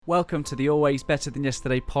Welcome to the Always Better Than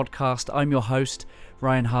Yesterday podcast. I'm your host,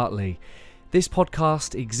 Ryan Hartley. This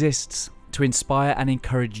podcast exists to inspire and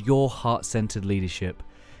encourage your heart-centered leadership.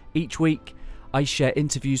 Each week, I share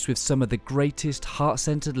interviews with some of the greatest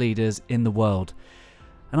heart-centered leaders in the world.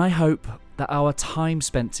 And I hope that our time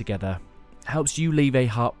spent together helps you leave a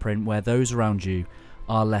heartprint where those around you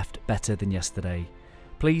are left better than yesterday.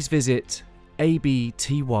 Please visit abty.co.uk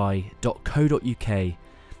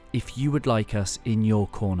if you would like us in your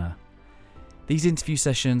corner. These interview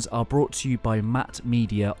sessions are brought to you by Matt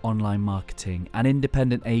Media Online Marketing, an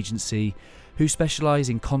independent agency who specialise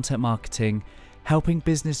in content marketing, helping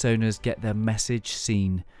business owners get their message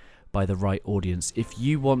seen by the right audience. If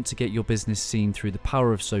you want to get your business seen through the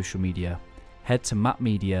power of social media, head to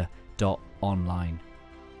mattmedia.online.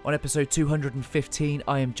 On episode 215,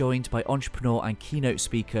 I am joined by entrepreneur and keynote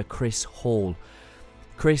speaker Kris Hall.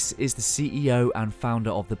 Kris is the CEO and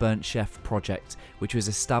founder of the Burnt Chef Project, which was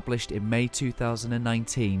established in May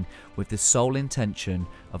 2019 with the sole intention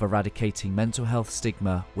of eradicating mental health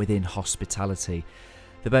stigma within hospitality.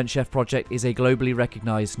 The Burnt Chef Project is a globally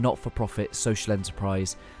recognised not-for-profit social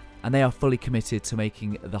enterprise, and they are fully committed to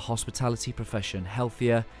making the hospitality profession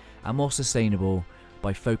healthier and more sustainable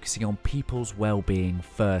by focusing on people's well-being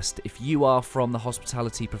first. If you are from the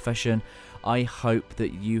hospitality profession, I hope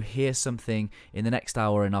that you hear something in the next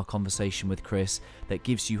hour in our conversation with Kris that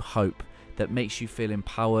gives you hope, that makes you feel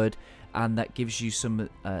empowered, and that gives you some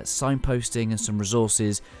signposting and some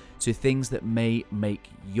resources to things that may make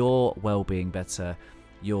your well-being better,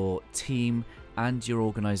 your team and your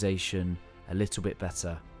organisation a little bit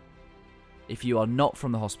better. If you are not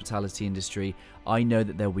from the hospitality industry, I know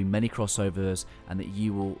that there will be many crossovers and that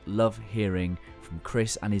you will love hearing from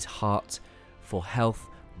Kris and his heart for health,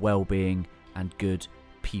 well-being and good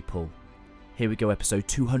people. Here we go, episode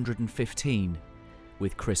 215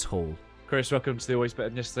 with Kris Hall. Kris, welcome to the Always Better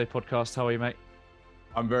Than Yesterday podcast. How are you, mate?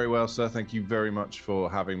 I'm very well, sir. Thank you very much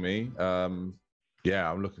for having me. I'm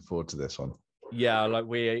looking forward to this one. Yeah, like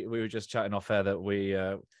we were just chatting off air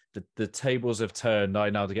that the tables have turned. I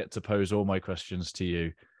now get to pose all my questions to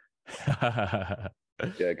you.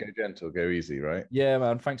 Yeah, go gentle, go easy, right? Yeah,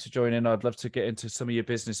 man. Thanks for joining. I'd love to get into some of your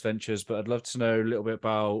business ventures, but I'd love to know a little bit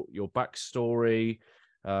about your backstory.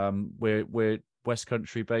 We're West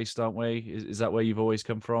Country based, aren't we? Is that where you've always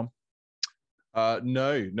come from?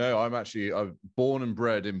 No. I'm born and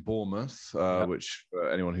bred in Bournemouth, which for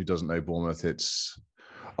anyone who doesn't know Bournemouth, it's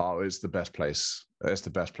the best place. It's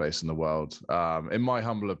the best place in the world. In my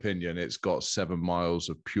humble opinion, it's got 7 miles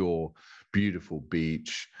of pure, beautiful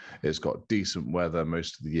beach. It's got decent weather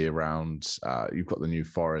most of the year round. You've got the New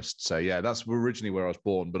Forest. So yeah, that's originally where I was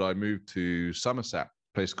born, but I moved to Somerset, a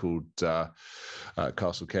place called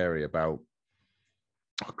Castle Carey about,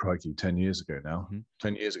 10 years ago now.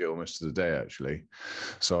 10 years ago, almost to the day, actually.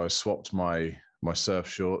 So I swapped my surf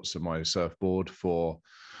shorts and my surfboard for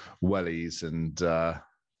wellies and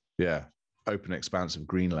open expanse of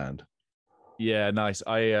Greenland. Yeah, nice.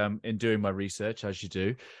 I in doing my research, as you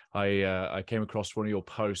do, I came across one of your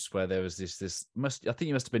posts where there was I think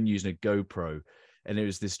you must have been using a GoPro, and it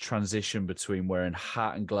was this transition between wearing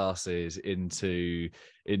hat and glasses into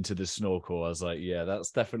the snorkel. I was like, yeah, that's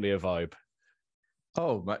definitely a vibe.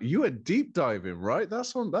 Oh, man, you were deep diving, right? How you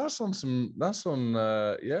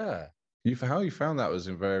found that was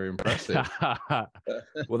very impressive.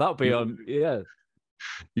 Well, that'll be on, yeah.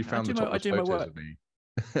 You found the top photos of me.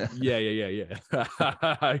 Yeah.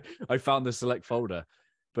 I found the select folder,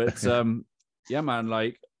 but yeah, man.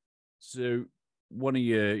 Like, so one of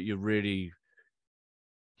your really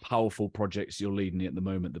powerful projects you're leading at the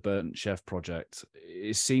moment, the Burnt Chef Project,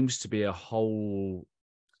 it seems to be a whole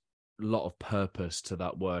lot of purpose to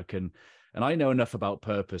that work, and I know enough about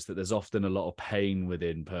purpose that there's often a lot of pain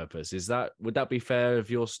within purpose. Would that be fair of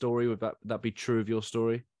your story? Would that be true of your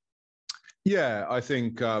story? Yeah, I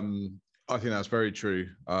think that's very true.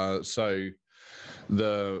 So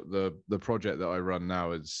the project that I run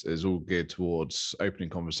now is all geared towards opening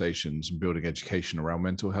conversations and building education around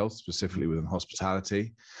mental health, specifically within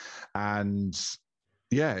hospitality. And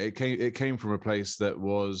yeah, it came from a place that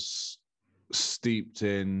was steeped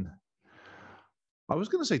in, I was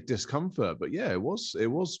going to say discomfort, but yeah, it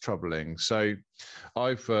was troubling. So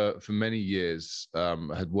I, for many years,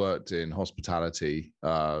 had worked in hospitality,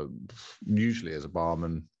 usually as a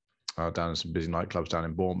barman, down in some busy nightclubs down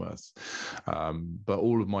in Bournemouth. But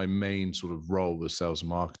all of my main sort of role was sales and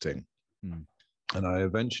marketing. And I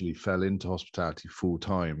eventually fell into hospitality full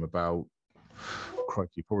time about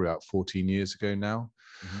crikey, probably about 14 years ago now,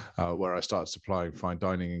 where I started supplying fine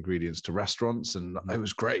dining ingredients to restaurants, and it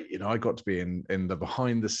was great. You know, I got to be in the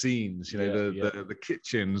behind the scenes, you know, the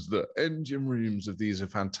kitchens, the engine rooms of these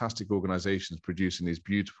fantastic organizations producing these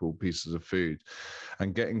beautiful pieces of food,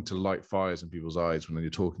 and getting to light fires in people's eyes when you're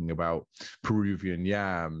talking about Peruvian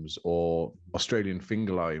yams or Australian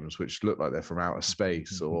finger limes, which look like they're from outer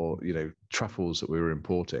space, or, you know, truffles that we were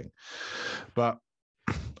importing. But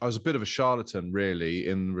I was a bit of a charlatan, really,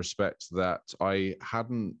 in respect that I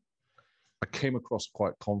came across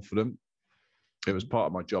quite confident. It was part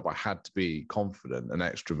of my job. I had to be confident and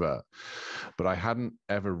extrovert, but I hadn't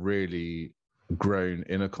ever really grown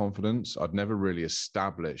inner confidence. I'd never really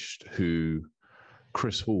established who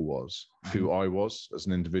Kris Hall was, who I was as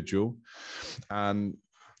an individual. And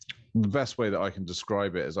the best way that I can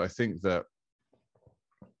describe it is, I think that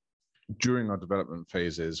during our development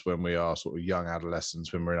phases, when we are sort of young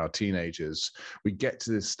adolescents, when we're in our teenagers, we get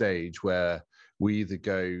to this stage where we either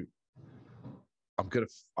go,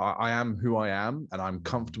 I am who I am, and I'm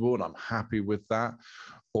comfortable and I'm happy with that.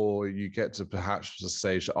 Or you get to perhaps the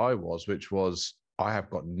stage that I was, which was, I have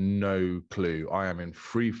got no clue. I am in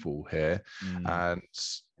free fall here. And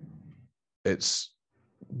it's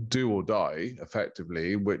do or die,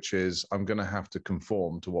 effectively, which is I'm going to have to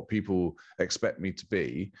conform to what people expect me to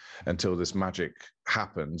be until this magic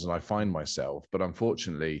happens and I find myself. But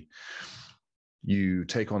unfortunately, you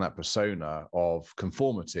take on that persona of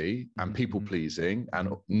conformity and people pleasing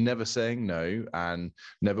and never saying no and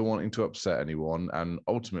never wanting to upset anyone. And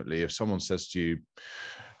ultimately, if someone says to you,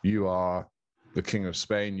 you are the King of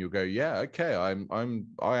Spain, you'll go, yeah, okay, I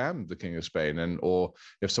am the King of Spain. And or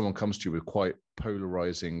if someone comes to you with quite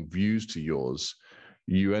polarizing views to yours,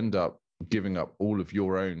 you end up giving up all of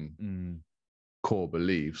your own core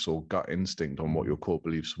beliefs or gut instinct on what your core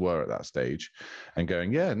beliefs were at that stage, and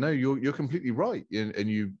going, yeah, no, you're completely right, and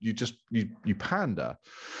you pander.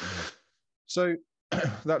 So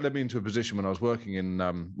that led me into a position when I was working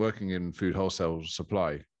in food wholesale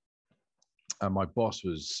supply. And my boss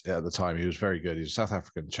was, at the time, he was very good. He's a South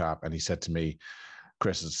African chap. And he said to me,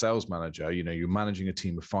 Kris, as a sales manager, you know, you're managing a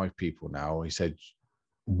team of 5 people now. He said,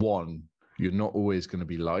 one, you're not always going to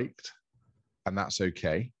be liked, and that's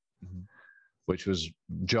okay, which was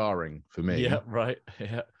jarring for me. Yeah, right.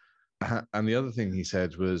 Yeah. And the other thing he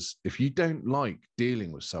said was, if you don't like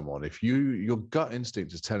dealing with someone, if your gut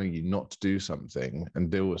instinct is telling you not to do something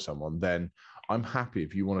and deal with someone, then I'm happy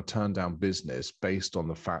if you want to turn down business based on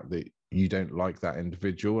the fact that you don't like that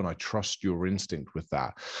individual, and I trust your instinct with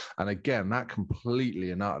that. And again, that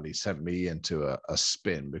completely and utterly sent me into a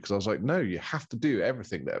spin, because I was like, no, you have to do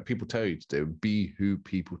everything that people tell you to do, be who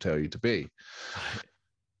people tell you to be.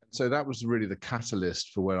 So that was really the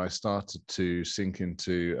catalyst for when I started to sink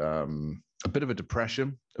into a bit of a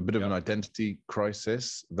depression, a bit of an identity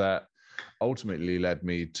crisis that ultimately led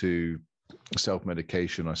me to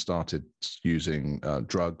self-medication. I started using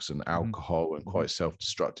drugs and alcohol and quite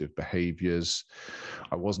self-destructive behaviors.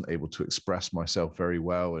 I wasn't able to express myself very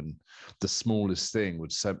well, and the smallest thing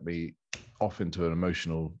would send me off into an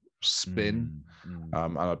emotional spin.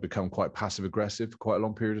 And I'd become quite passive aggressive for quite a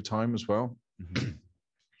long period of time as well.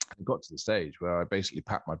 I got to the stage where I basically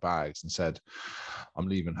packed my bags and said, I'm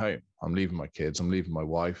leaving home. I'm leaving my kids. I'm leaving my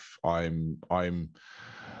wife.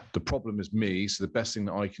 The problem is me. So the best thing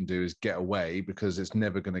that I can do is get away, because it's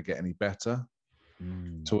never going to get any better.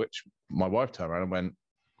 To which my wife turned around and went,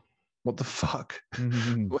 what the fuck?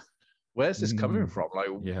 Where's this coming from? Like,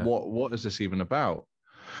 what is this even about?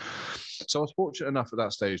 So I was fortunate enough at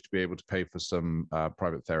that stage to be able to pay for some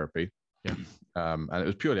private therapy. And it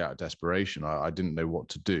was purely out of desperation. I didn't know what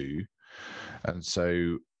to do. And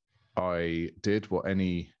so I did what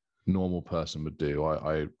any normal person would do.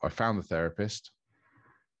 I found the therapist.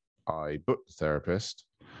 I booked the therapist.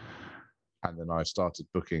 And then I started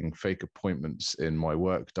booking fake appointments in my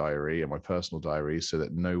work diary and my personal diary, so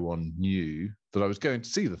that no one knew that I was going to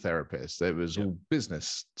see the therapist. It was all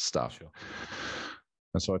business stuff.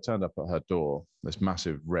 And so I turned up at her door, this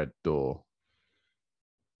massive red door.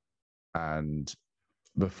 And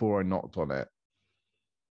before I knocked on it,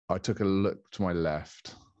 I took a look to my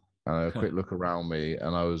left and a quick look around me,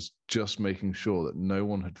 and I was just making sure that no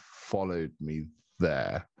one had followed me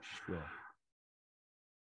there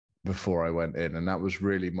before I went in. And that was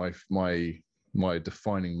really my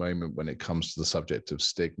defining moment when it comes to the subject of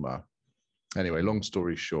stigma. Anyway, long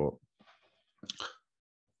story short,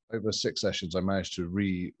 over 6 sessions, I managed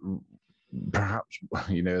to perhaps,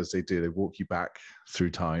 you know, as they do, they walk you back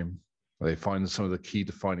through time. They find some of the key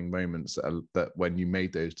defining moments that when you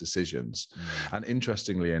made those decisions. And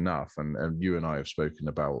interestingly enough, and you and I have spoken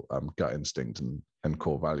about gut instinct and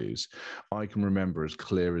core values. I can remember as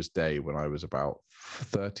clear as day when I was about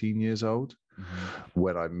 13 years old,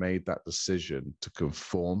 when I made that decision to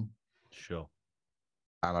conform. Sure.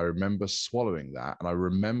 And I remember swallowing that. And I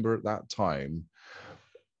remember at that time,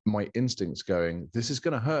 my instincts going, this is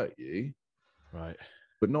going to hurt you. Right.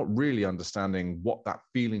 But not really understanding what that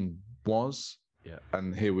feeling was. Yeah.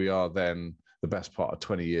 And here we are then, the best part of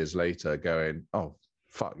 20 years later, going, oh,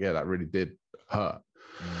 fuck, yeah, that really did hurt.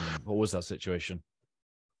 What was that situation?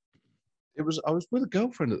 I was with a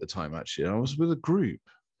girlfriend at the time, actually. I was with a group.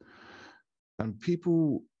 And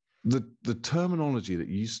people, the terminology that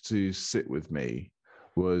used to sit with me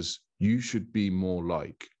was, you should be more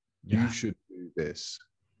like, you should do this.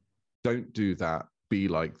 Don't do that. Be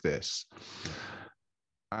like this.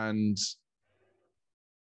 And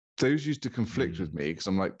those used to conflict with me because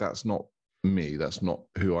I'm like, that's not me. That's not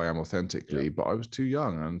who I am authentically. But I was too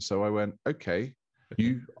young. And so I went, okay.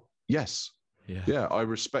 Yes. Yeah, I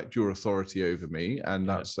respect your authority over me. And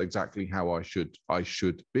that's exactly how I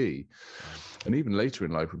should be. And even later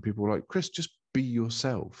in life, when people were like, Kris, just be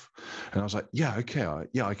yourself. And I was like, yeah, okay.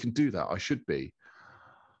 I can do that. I should be.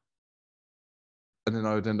 And then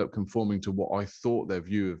I would end up conforming to what I thought their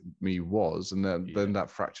view of me was. And then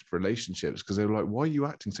that fractured relationships because they were like, why are you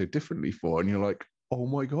acting so differently for? And you're like, oh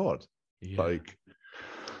my God. Like,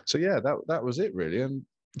 so yeah, that was it really. And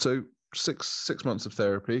so six months of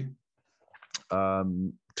therapy,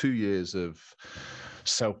 2 years of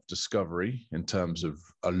self-discovery in terms of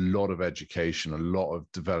a lot of education, a lot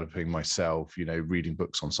of developing myself, reading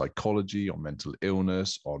books on psychology, on mental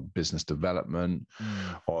illness, on business development,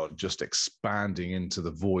 on just expanding into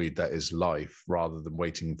the void that is life rather than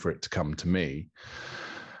waiting for it to come to me.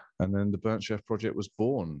 And then the Burnt Chef Project was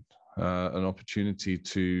born, an opportunity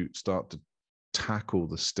to start to tackle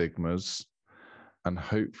the stigmas and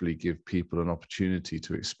hopefully give people an opportunity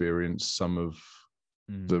to experience some of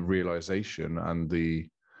the realization and the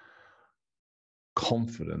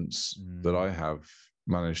confidence that I have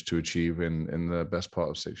managed to achieve in the best part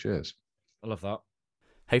of 6 years. I love that.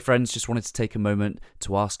 Hey friends, just wanted to take a moment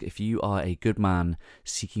to ask if you are a good man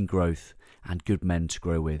seeking growth and good men to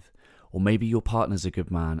grow with, or maybe your partner's a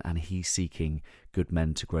good man and he's seeking good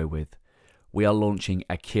men to grow with. We are launching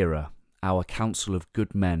Akira, our council of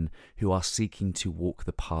good men who are seeking to walk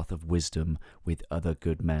the path of wisdom with other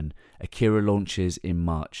good men. Akira launches in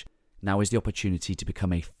March. Now is the opportunity to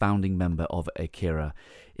become a founding member of Akira.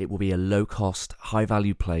 It will be a low-cost,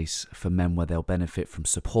 high-value place for men where they'll benefit from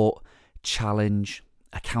support, challenge,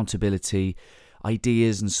 accountability,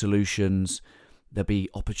 ideas and solutions. There'll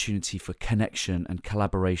be opportunity for connection and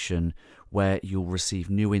collaboration where you'll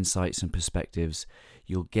receive new insights and perspectives.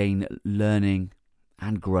 You'll gain learning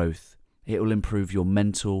and growth. It will improve your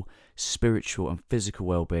mental, spiritual and physical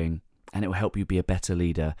well-being, and it will help you be a better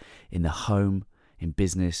leader in the home, in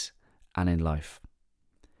business and in life.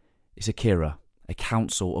 It's Akira, a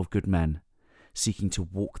council of good men seeking to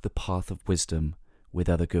walk the path of wisdom with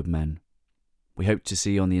other good men. We hope to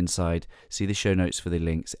see you on the inside. See the show notes for the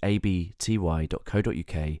links,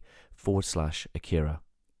 abty.co.uk/Akira.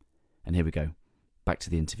 And here we go. Back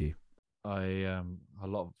to the interview. I a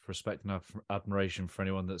lot of respect and admiration for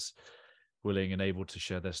anyone that's willing and able to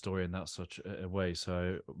share their story in that such a way.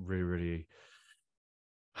 So really, really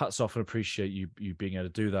hats off and appreciate you being able to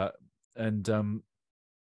do that. And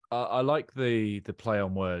I like the play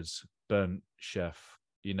on words, burnt chef,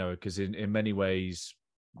 because in many ways,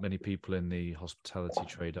 many people in the hospitality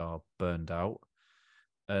trade are burned out,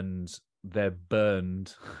 and they're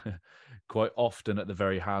burned quite often at the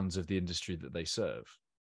very hands of the industry that they serve.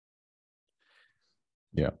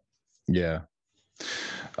 Yeah.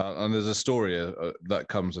 And there's a story that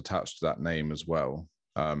comes attached to that name as well.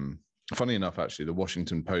 Funny enough, actually, the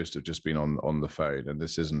Washington Post have just been on the phone, and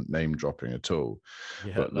this isn't name dropping at all.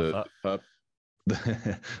 Yeah, but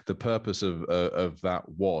the purpose of that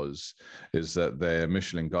is that their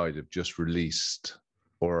Michelin Guide have just released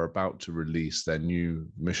or are about to release their new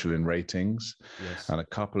Michelin ratings. Yes. And a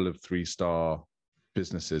couple of 3-star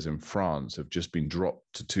businesses in France have just been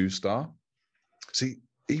dropped to 2-star. See,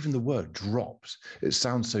 even the word dropped, it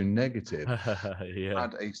sounds so negative. Yeah.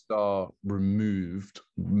 Had a star removed,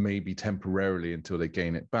 maybe temporarily until they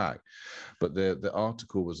gain it back. But the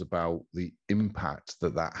article was about the impact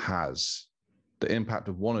that has, the impact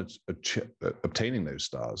of obtaining those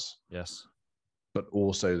stars. Yes. But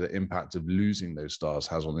also the impact of losing those stars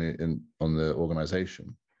has on the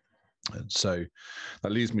organization. And so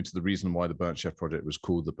that leads me to the reason why the Burnt Chef Project was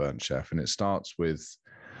called the Burnt Chef. And it starts with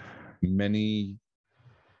many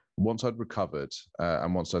once I'd recovered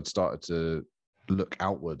and once I'd started to look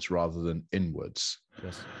outwards rather than inwards,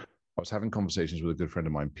 yes, I was having conversations with a good friend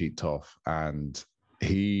of mine, Pete Toff, and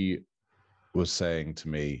he was saying to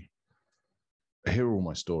me, here are all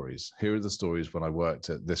my stories. Here are the stories when I worked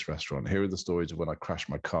at this restaurant. Here are the stories of when I crashed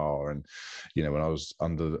my car and, when I was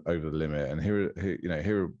over the limit. And here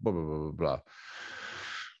are blah, blah, blah, blah, blah.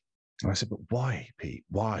 And I said, but why, Pete?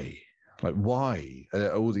 Why? Like, why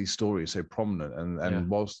are all these stories so prominent? And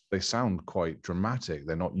whilst they sound quite dramatic,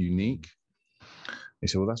 they're not unique. He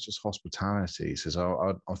said, well, that's just hospitality. He says,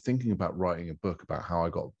 I'm thinking about writing a book about how I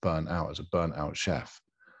got burnt out as a burnt out chef.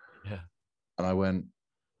 Yeah. And I went,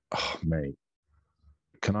 oh, mate,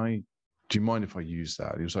 do you mind if I use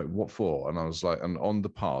that? He was like, what for? And I was like, and on the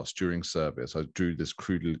pass during service, I drew this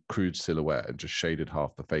crude silhouette and just shaded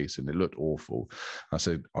half the face and it looked awful. I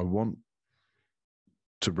said, I want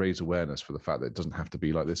to raise awareness for the fact that it doesn't have to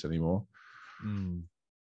be like this anymore. Mm.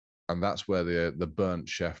 And that's where the Burnt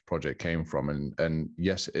Chef project came from. And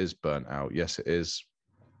yes, it is burnt out. Yes, it is.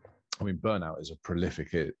 I mean, burnout is a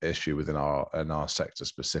prolific issue within our sector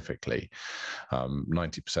specifically.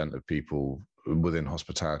 90% of people within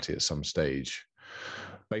hospitality at some stage,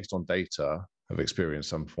 based on data, have experienced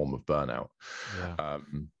some form of burnout. Yeah.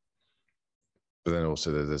 But then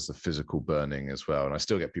also there's the physical burning as well. And I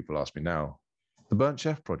still get people ask me now, the Burnt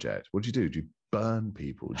Chef project, what do you do? Do you burn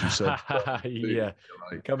people? Do you serve yeah.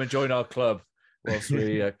 Like, come and join our club whilst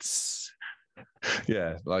we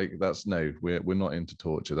yeah, like we're not into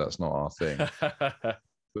torture. That's not our thing.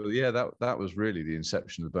 But yeah, that was really the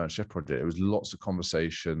inception of the Burnt Chef project. It was lots of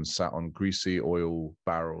conversations, sat on greasy oil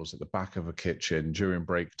barrels at the back of a kitchen during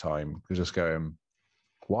break time, just going,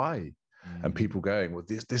 why? And people going, well,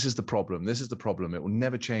 this is the problem. This is the problem. It will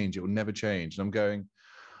never change. It will never change. And I'm going,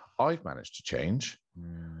 I've managed to change.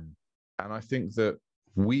 And I think that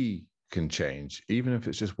we can change, even if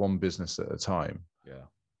it's just one business at a time. Yeah.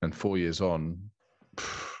 And 4 years on,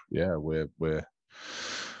 yeah, we're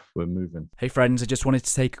moving. Hey friends, I just wanted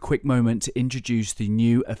to take a quick moment to introduce the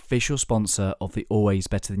new official sponsor of the Always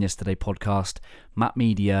Better Than Yesterday podcast, Matt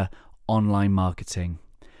Media Online Marketing.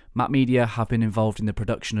 Matt Media have been involved in the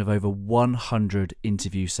production of over 100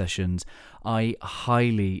 interview sessions. I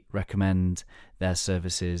highly recommend their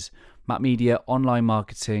services. Matt Media Online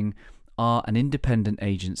Marketing are an independent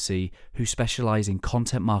agency who specialise in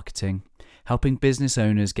content marketing, helping business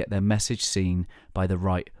owners get their message seen by the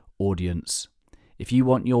right audience. If you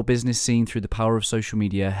want your business seen through the power of social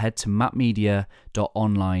media, head to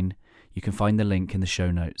mattmedia.online. You can find the link in the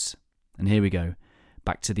show notes. And here we go.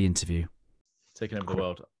 Back to the interview. Taking over the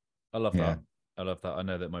world. I love that. I love that. I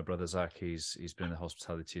know that my brother Zach, he's been in the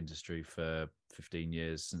hospitality industry for 15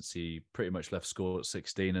 years, since he pretty much left school at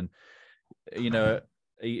 16. And,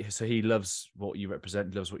 so he loves what you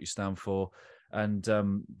represent, loves what you stand for. And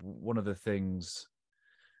one of the things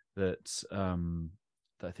that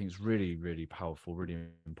I think is really, really powerful, really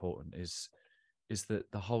important is that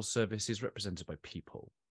the whole service is represented by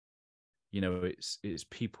people. It's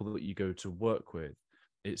people that you go to work with.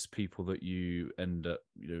 It's people that you end up,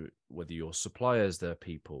 whether your suppliers, they're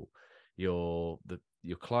people, your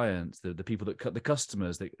clients, the people that cut the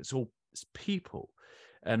customers, it's people.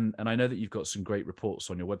 And I know that you've got some great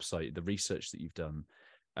reports on your website, the research that you've done,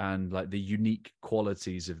 and like the unique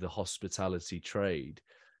qualities of the hospitality trade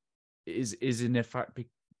is in effect,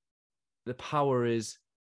 the power is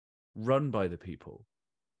run by the people.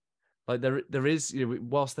 Like there is,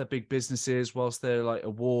 whilst they're big businesses, whilst they're like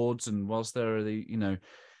awards, and whilst there are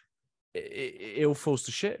it all falls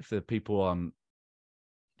to shit if the people aren't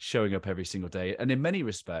showing up every single day. And in many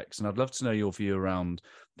respects, and I'd love to know your view around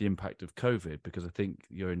the impact of COVID, because I think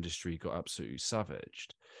your industry got absolutely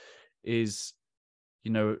savaged, is,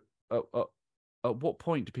 at what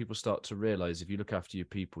point do people start to realize if you look after your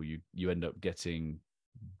people, you end up getting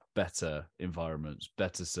better environments,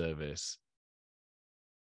 better service?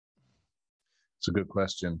 It's a good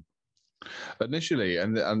question. Initially,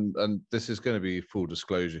 and this is going to be full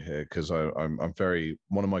disclosure here, because I'm very,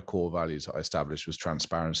 one of my core values that I established was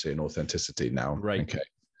transparency and authenticity now. Right. Okay.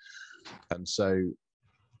 And so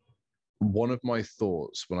one of my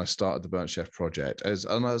thoughts when I started the Burnt Chef project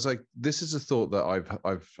and I was like, this is a thought that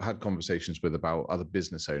I've had conversations with about other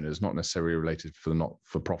business owners, not necessarily related for the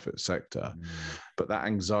not-for-profit sector, but that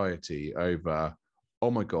anxiety over,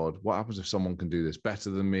 oh my God, what happens if someone can do this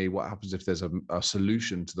better than me? What happens if there's a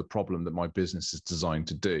solution to the problem that my business is designed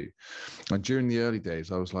to do? And during the early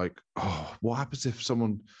days, I was like, oh, what happens if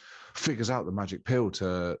someone figures out the magic pill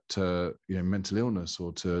to mental illness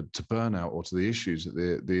or to burnout or to the issues that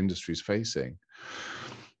the industry is facing?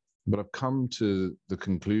 But I've come to the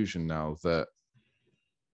conclusion now that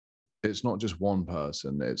it's not just one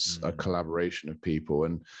person, it's a collaboration of people.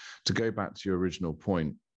 And to go back to your original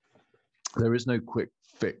point, there is no quick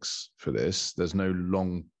fix for this. There's no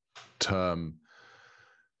long term,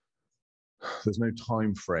 there's no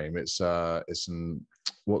time frame. It's an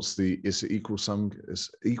equal sum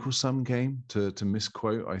game, to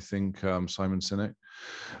misquote, I think, Simon Sinek,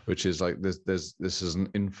 which is like this is an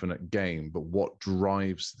infinite game. But what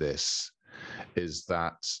drives this is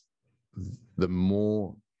that the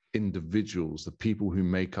more individuals, the people who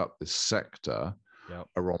make up this sector,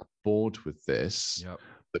 are on board with this,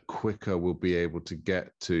 the quicker we'll be able to get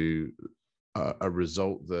to a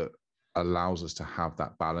result that allows us to have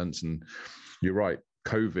that balance. And you're right,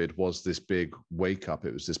 COVID was this big wake up.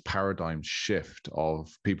 It was this paradigm shift of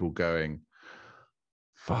people going,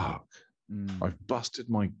 fuck, I've busted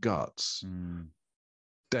my guts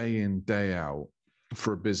day in, day out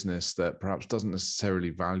for a business that perhaps doesn't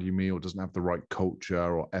necessarily value me or doesn't have the right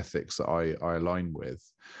culture or ethics that I align with.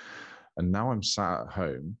 And now I'm sat at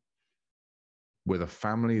home with a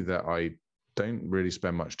family that I don't really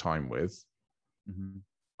spend much time with.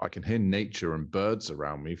 I can hear nature and birds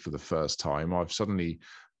around me for the first time. I've suddenly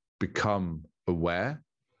become aware.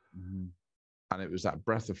 And it was that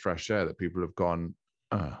breath of fresh air that people have gone,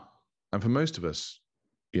 and for most of us,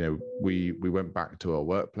 you know, we went back to our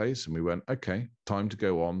workplace and we went, okay, time to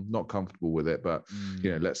go on, not comfortable with it, but,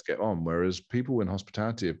 you know, let's get on. Whereas people in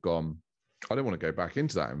hospitality have gone, I don't want to go back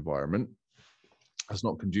into that environment. It's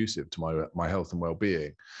not conducive to my health and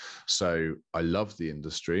well-being. So I love the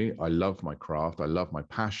industry. I love my craft. I love my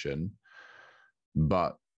passion,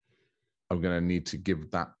 but I'm going to need to give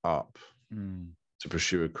that up to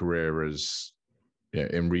pursue a career as, you know,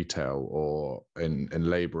 in retail or in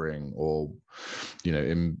laboring or, you know,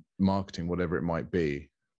 in marketing, whatever it might be.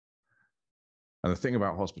 And the thing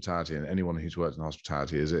about hospitality, and anyone who's worked in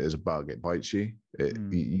hospitality, is it is a bug. It bites you.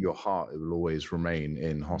 Your heart, it will always remain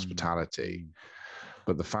in hospitality.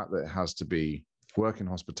 But the fact that it has to be work in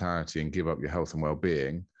hospitality and give up your health and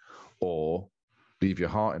well-being, or leave your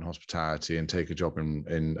heart in hospitality and take a job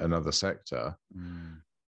in another sector,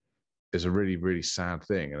 is a really, really sad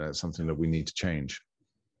thing. And it's something that we need to change.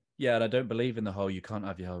 Yeah, and I don't believe in the whole you can't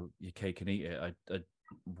have your cake and eat it.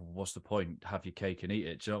 What's the point? Have your cake and eat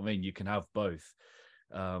it. Do you know what I mean? You can have both.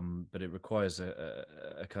 But it requires a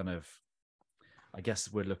kind of, I guess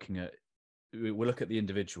we'll look at the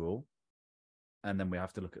individual, and then we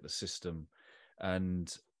have to look at the system.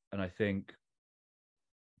 And I think,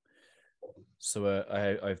 so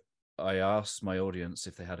I asked my audience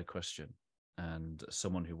if they had a question, and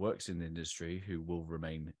someone who works in the industry, who will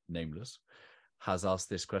remain nameless, has asked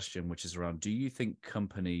this question, which is around, do you think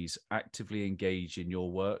companies actively engage in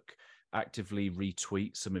your work, actively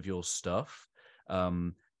retweet some of your stuff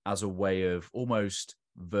as a way of almost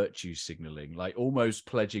virtue signaling, like almost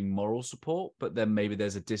pledging moral support, but then maybe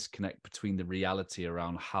there's a disconnect between the reality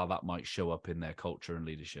around how that might show up in their culture and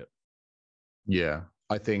leadership? Yeah,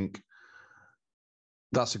 I think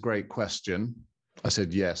that's a great question. I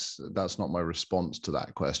said, yes, that's not my response to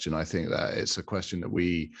that question. I think that it's a question that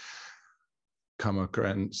we come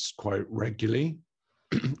against quite regularly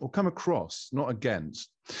or come across, not against.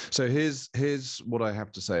 So here's what I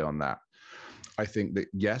have to say on that. I think that,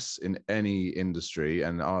 yes, in any industry,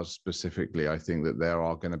 and ours specifically, I think that there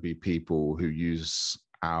are going to be people who use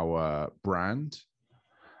our brand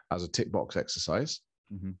as a tick box exercise.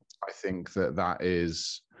 I think that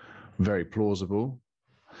is very plausible.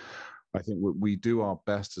 I think we do our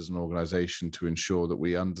best as an organization to ensure that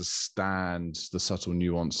we understand the subtle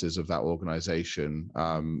nuances of that organization.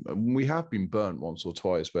 We have been burnt once or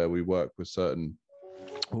twice where we work with certain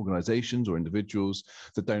organizations or individuals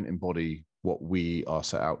that don't embody what we are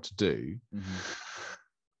set out to do.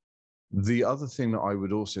 The other thing that I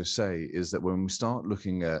would also say is that when we start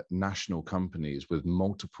looking at national companies with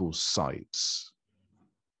multiple sites,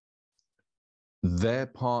 their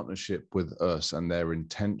partnership with us and their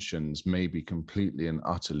intentions may be completely and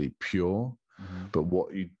utterly pure, but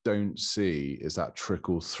what you don't see is that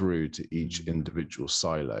trickle through to each individual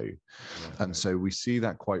silo. And so we see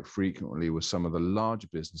that quite frequently with some of the larger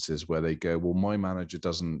businesses where they go, well, my manager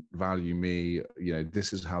doesn't value me, you know,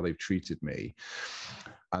 this is how they've treated me.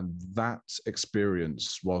 And that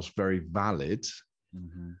experience, whilst very valid,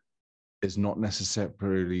 is not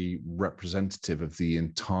necessarily representative of the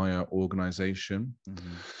entire organization.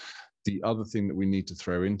 The other thing that we need to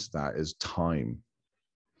throw into that is time.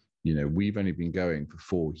 You know, we've only been going for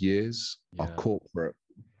 4 years. Our corporate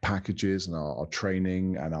packages and our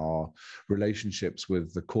training and our relationships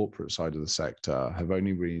with the corporate side of the sector have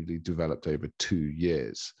only really developed over 2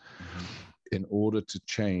 years. In order to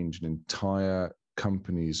change an entire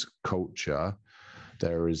company's culture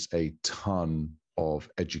there is a ton of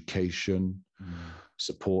education,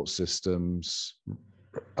 support systems,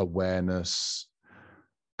 awareness,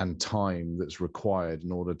 and time that's required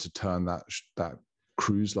in order to turn that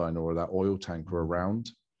cruise line or that oil tanker around.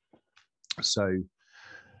 So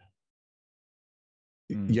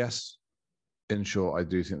yes, in short, I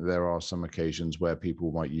do think there are some occasions where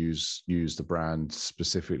people might use the brand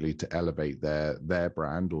specifically to elevate their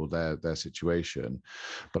brand or their situation.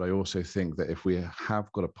 But I also think that if we have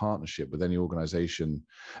got a partnership with any organization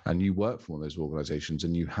and you work for one of those organizations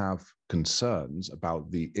and you have concerns about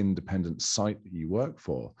the independent site that you work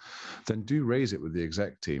for, then do raise it with the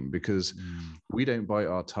exec team, because we don't bite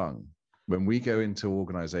our tongue. When we go into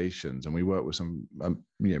organizations and we work with some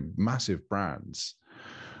massive brands,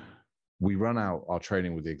 we run out our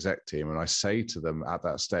training with the exec team, and I say to them at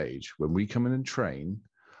that stage, when we come in and train,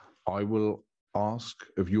 I will ask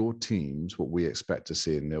of your teams what we expect to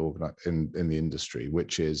see in the industry,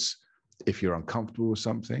 which is, if you're uncomfortable with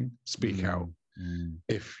something, speak out.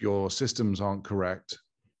 If your systems aren't correct,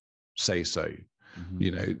 say so.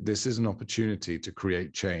 This is an opportunity to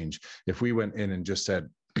create change. If we went in and just said,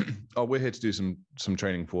 oh, we're here to do some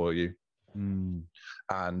training for you,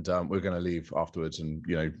 and we're going to leave afterwards, and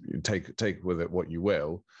take with it what you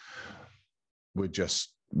will, we're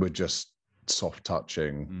just soft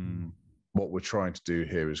touching. What we're trying to do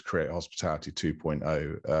here is create Hospitality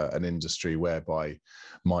 2.0, an industry whereby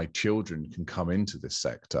my children can come into this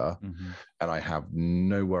sector and I have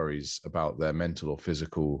no worries about their mental or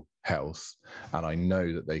physical health, and I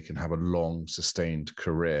know that they can have a long sustained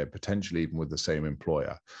career, potentially even with the same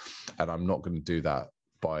employer. And I'm not going to do that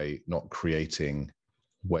by not creating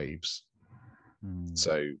waves.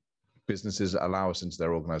 So businesses allow us into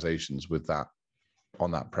their organizations with that,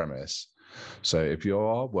 on that premise. So if you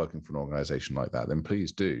are working for an organization like that, then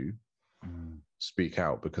please do speak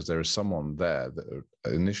out, because there is someone there that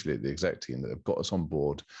are initially at the exec team that have got us on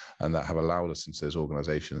board and that have allowed us into those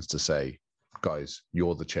organizations to say, guys,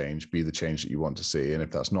 you're the change, be the change that you want to see. And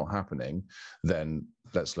if that's not happening, then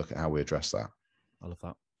let's look at how we address that. I love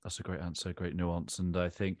that. That's a great answer, great nuance. And I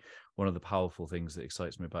think one of the powerful things that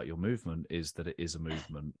excites me about your movement is that it is a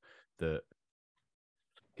movement that,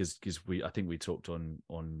 because I think we talked on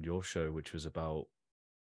your show, which was about,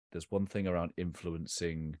 there's one thing around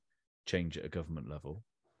influencing change at a government level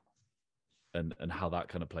and how that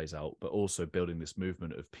kind of plays out, but also building this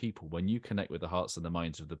movement of people. When you connect with the hearts and the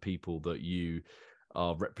minds of the people that you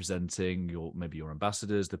are representing, maybe your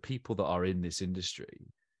ambassadors, the people that are in this industry,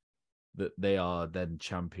 that they are then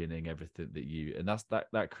championing everything that you, and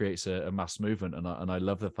that creates a mass movement. And I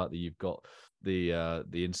love the fact that you've got the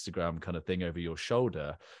Instagram kind of thing over your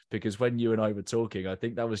shoulder, because when you and I were talking, I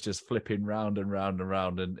think that was just flipping round and round and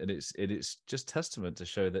round, and it's just testament to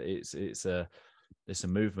show that it's a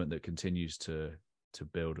movement that continues to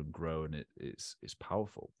build and grow, and it's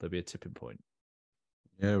powerful. There'll be a tipping point.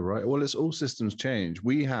 Yeah, right. Well, it's all systems change.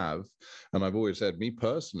 We have, and I've always said, me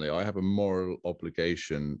personally, I have a moral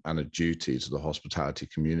obligation and a duty to the hospitality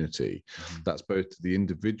community. That's both to the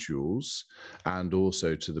individuals and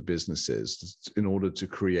also to the businesses, in order to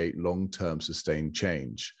create long-term sustained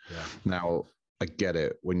change. Now, I get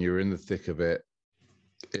it. When you're in the thick of it,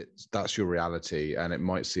 that's your reality, and it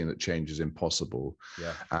might seem that change is impossible.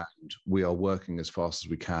 And we are working as fast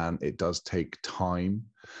as we can. It does take time.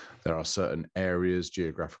 There are certain areas,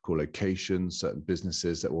 geographical locations, certain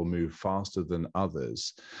businesses that will move faster than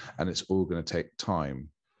others, and it's all going to take time.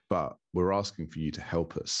 But we're asking for you to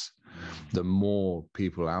help us. The more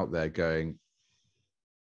people out there going,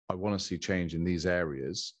 I want to see change in these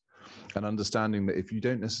areas, and understanding that if you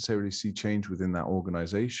don't necessarily see change within that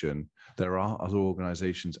organization, there are other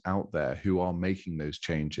organizations out there who are making those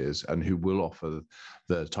changes and who will offer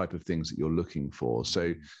the type of things that you're looking for.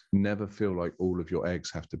 So never feel like all of your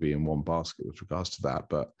eggs have to be in one basket with regards to that,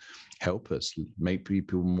 but help us make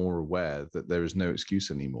people more aware that there is no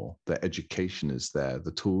excuse anymore. The education is there,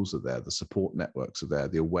 the tools are there, the support networks are there,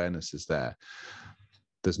 the awareness is there.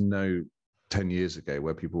 There's no 10 years ago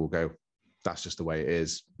where people will go, that's just the way it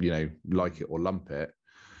is, like it or lump it.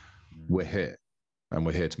 We're here, and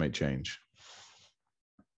we're here to make change.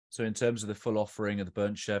 So in terms of the full offering of the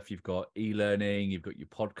Burnt Chef, you've got e-learning, you've got your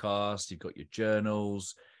podcast, you've got your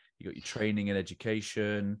journals, you've got your training and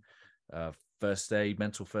education, first aid,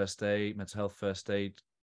 mental health first aid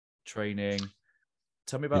training.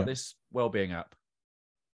 Tell me about this wellbeing app.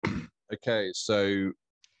 Okay, so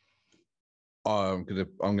I'm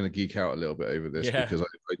gonna geek out a little bit over this because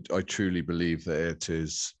I truly believe that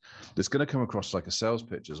it's gonna come across like a sales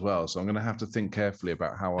pitch as well. So I'm gonna have to think carefully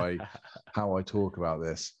about how I talk about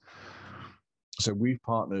this. So we've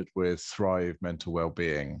partnered with Thrive Mental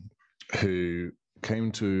Wellbeing, who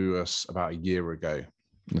came to us about a year ago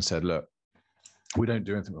and said, look, we don't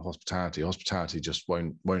do anything with hospitality. Hospitality just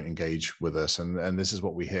won't engage with us. And this is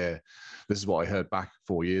what we hear. This is what I heard back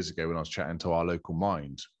 4 years ago when I was chatting to our local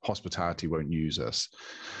mind. Hospitality won't use us.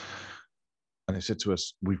 And they said to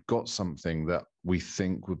us, we've got something that we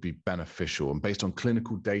think would be beneficial. And based on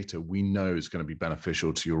clinical data, we know is going to be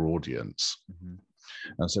beneficial to your audience. Mm-hmm.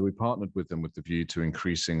 And so we partnered with them with the view to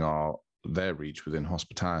increasing their reach within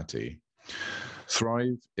hospitality.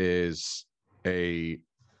 Thrive is a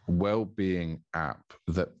well-being app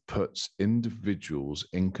that puts individuals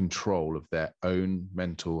in control of their own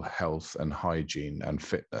mental health and hygiene and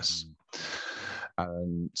fitness.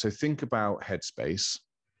 So think about Headspace,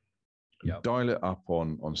 dial it up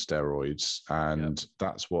on steroids, and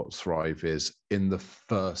that's what Thrive is in the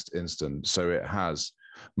first instance. So it has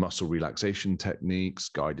muscle relaxation techniques,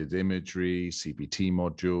 guided imagery, CBT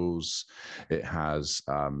modules. It has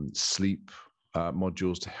sleep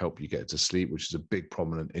modules to help you get to sleep, which is a big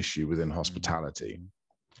prominent issue within hospitality.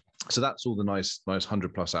 So that's all the nice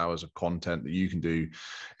 100+ hours of content that you can do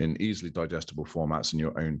in easily digestible formats in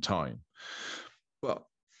your own time. But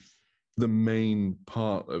the main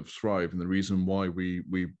part of Thrive and the reason why we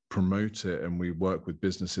promote it and we work with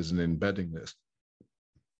businesses in embedding this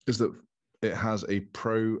is that it has a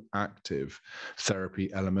proactive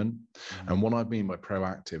therapy element. And what I mean by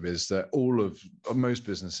proactive is that most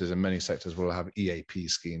businesses in many sectors will have EAP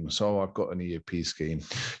schemes. So I've got an EAP scheme.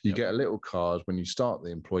 You get a little card when you start the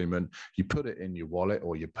employment, you put it in your wallet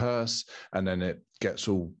or your purse, and then it gets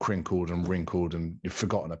all crinkled and wrinkled and you're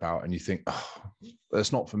forgotten about, and you think, oh,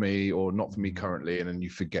 that's not for me or not for me currently. And then you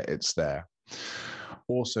forget it's there.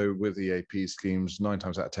 Also, with EAP schemes, 9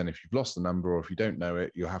 times out of 10, if you've lost the number or if you don't know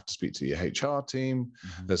it, you'll have to speak to your HR team.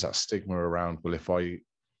 There's that stigma around, well,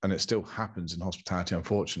 and it still happens in hospitality,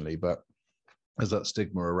 unfortunately, but there's that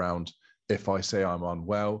stigma around, if I say I'm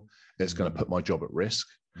unwell, it's going to put my job at risk.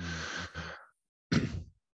 And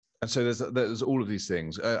so there's all of these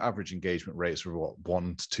things. Average engagement rates are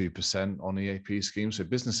 1 to 2% on EAP schemes. So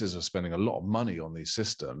businesses are spending a lot of money on these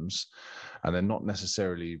systems, and they're not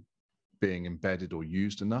necessarily being embedded or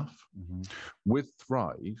used enough. With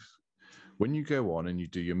Thrive, when you go on and you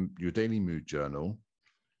do your daily mood journal,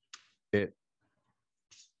 it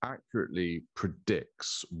accurately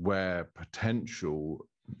predicts where potential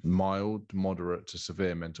mild, moderate to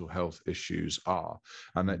severe mental health issues are.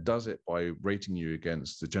 And it does it by rating you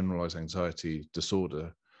against the generalized anxiety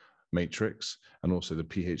disorder matrix and also the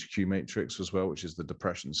PHQ matrix as well, which is the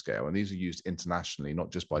depression scale. And these are used internationally,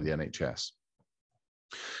 not just by the NHS.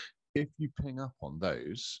 If you ping up on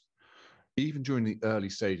those, even during the early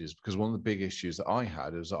stages, because one of the big issues that I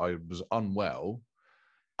had is that I was unwell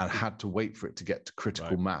and had to wait for it to get to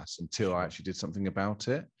critical mass until I actually did something about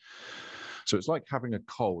it. So it's like having a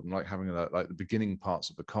cold and like having like the beginning parts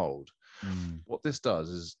of a cold. What this does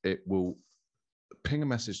is it will ping a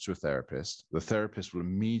message to a therapist. The therapist will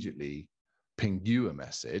immediately ping you a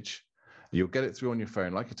message. You'll get it through on your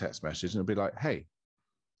phone like a text message, and it'll be like, hey,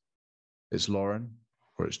 it's Lauren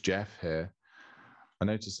or it's Jeff here. I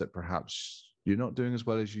noticed that perhaps you're not doing as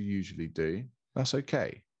well as you usually do. That's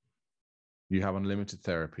okay. You have unlimited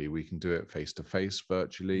therapy. We can do it face-to-face,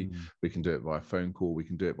 virtually. We can do it via phone call. We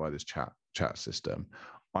can do it by this chat system.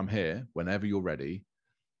 I'm here whenever you're ready.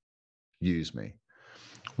 Use me.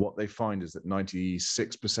 What they find is that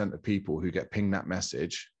 96% of people who get pinged that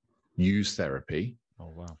message use therapy.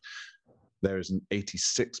 Oh, wow. There is an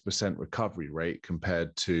 86% recovery rate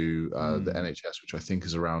compared to the NHS, which I think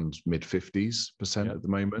is around mid-50s% at the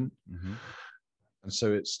moment. And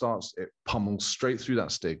so it pummels straight through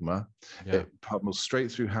that stigma. It pummels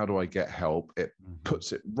straight through, how do I get help? It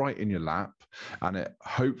puts it right in your lap, and it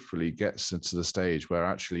hopefully gets into the stage where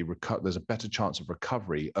actually there's a better chance of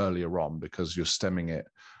recovery earlier on because you're stemming it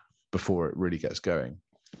before it really gets going.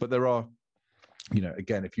 But there are,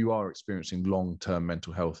 again, if you are experiencing long-term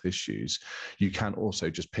mental health issues, you can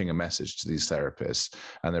also just ping a message to these therapists,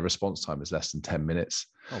 and their response time is less than 10 minutes.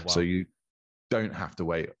 Oh, wow. So you don't have to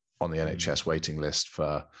wait on the NHS waiting list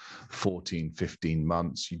for 14, 15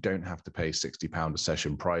 months. You don't have to pay £60 a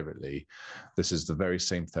session privately. This is the very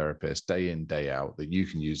same therapist day in, day out that you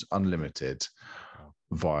can use unlimited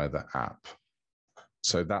via the app.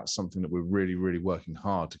 So that's something that we're really, really working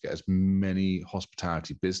hard to get as many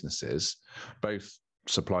hospitality businesses, both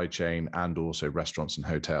supply chain and also restaurants and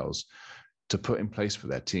hotels, to put in place for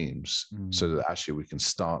their teams so that actually we can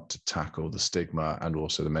start to tackle the stigma and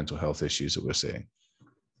also the mental health issues that we're seeing.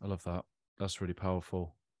 I love that. That's really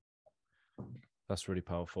powerful. That's really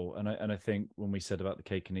powerful. And I think when we said about the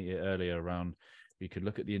cake and eat it earlier around, We could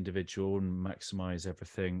look at the individual and maximize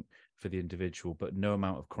everything for the individual, but no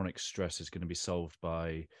amount of chronic stress is going to be solved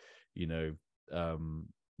by, you know,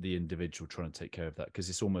 the individual trying to take care of that, because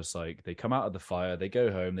it's almost like they come out of the fire, they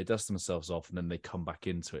go home, they dust themselves off, and then they come back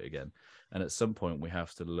into it again. And at some point, we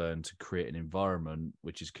have to learn to create an environment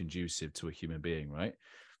which is conducive to a human being, right?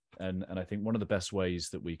 And I think one of the best ways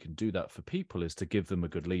that we can do that for people is to give them a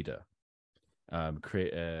good leader.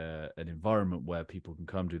 Create an environment where people can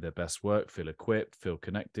come do their best work, feel equipped, feel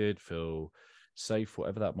connected, feel safe,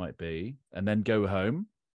 whatever that might be, and then go home,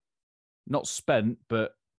 not spent,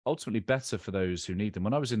 but ultimately better for those who need them.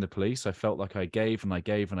 When I was in the police, I felt like I gave and I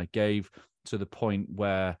gave and I gave to the point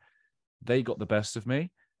where they got the best of me,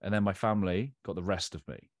 and then my family got the rest of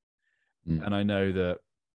me. And I know that,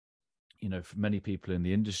 you know, for many people in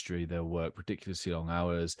the industry, they'll work ridiculously long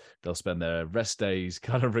hours. They'll spend their rest days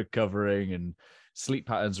kind of recovering, and sleep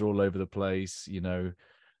patterns are all over the place, you know,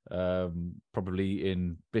 probably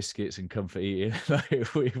in biscuits and comfort eating.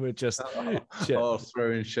 We were just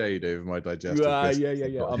throwing shade over my digestive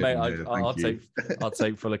yeah. Oh, mate, I'll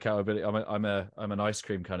take full accountability. I'm an ice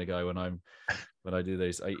cream kind of guy. When I do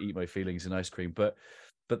those, I eat my feelings in ice cream. But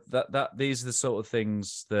that these are the sort of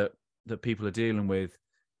things that people are dealing with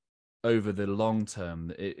over the long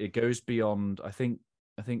term. It goes beyond. I think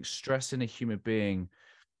stress in a human being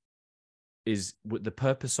is, the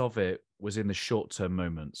purpose of it was in the short-term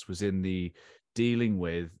moments, was in the dealing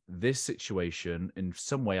with this situation. In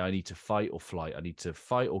some way, I need to fight or flight. I need to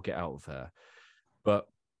fight or get out of there. But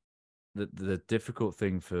the difficult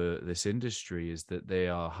thing for this industry is that they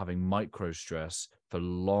are having micro stress for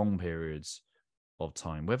long periods of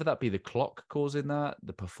time, whether that be the clock causing that,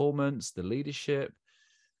 the performance, the leadership,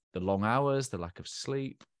 the long hours, the lack of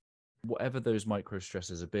sleep, whatever those micro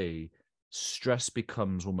stresses be, stress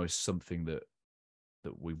becomes almost something that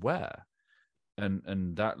we wear.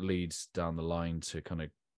 And that leads down the line to kind of,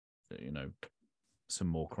 you know, some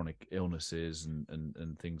more chronic illnesses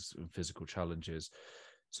and things, and physical challenges.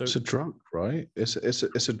 So it's a drug, right? It's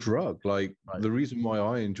a drug. Like, right. The reason why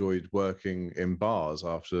I enjoyed working in bars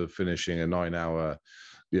after finishing a 9-hour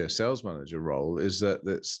sales manager role is that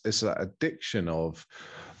it's that addiction of,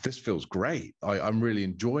 this feels great. I'm really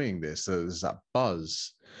enjoying this. So there's that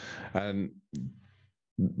buzz. And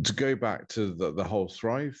to go back to the whole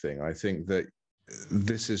Thrive thing, I think that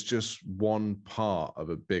this is just one part of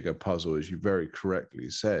a bigger puzzle, as you very correctly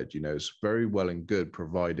said. You know, it's very well and good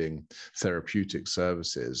providing therapeutic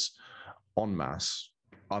services en masse,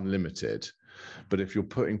 unlimited. But if you're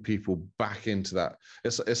putting people back into that,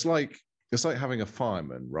 it's like having a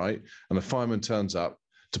fireman, right? And the fireman turns up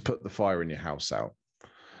to put the fire in your house out.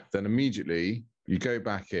 Then immediately you go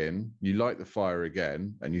back in, you light the fire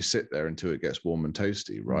again, and you sit there until it gets warm and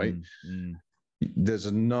toasty, right? There's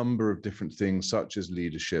a number of different things, such as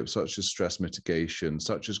leadership, such as stress mitigation,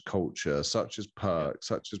 such as culture, such as perks,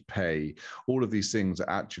 such as pay, all of these things that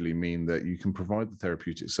actually mean that you can provide the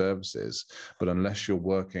therapeutic services, but unless you're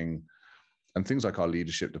working, and things like our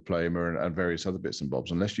leadership diploma and various other bits and bobs,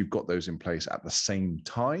 unless you've got those in place at the same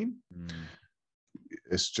time,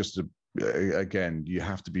 it's just again, you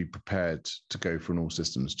have to be prepared to go for an all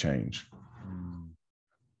systems change.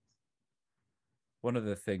 One of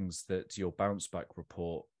the things that your bounce back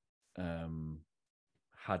report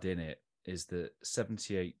had in it is that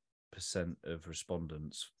 78% of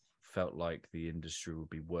respondents felt like the industry would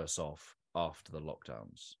be worse off after the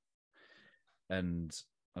lockdowns. And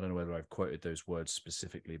I don't know whether I've quoted those words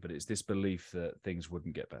specifically, but it's this belief that things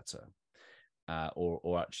wouldn't get better,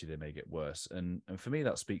 or actually they may get worse. And for me,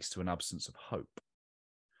 that speaks to an absence of hope.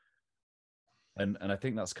 And I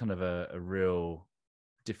think that's kind of a real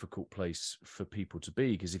difficult place for people to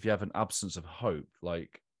be, because if you have an absence of hope,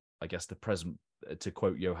 like, I guess the present, to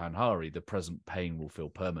quote Johann Hari, the present pain will feel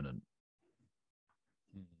permanent.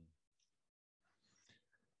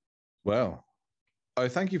 Well, I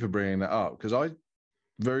thank you for bringing that up, because I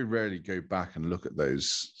very rarely go back and look at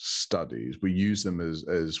those studies. We use them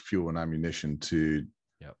as fuel and ammunition to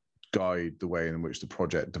guide the way in which the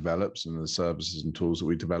project develops and the services and tools that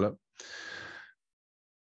we develop.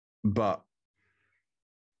 But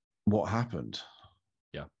what happened?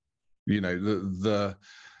 You know,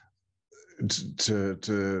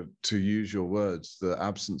 to use your words, the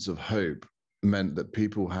absence of hope meant that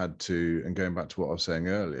people had to, and going back to what I was saying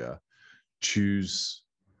earlier, choose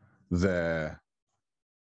their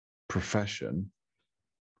profession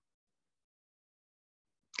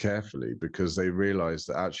carefully, because they realized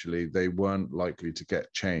that actually they weren't likely to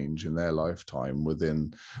get change in their lifetime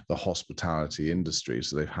within the hospitality industry.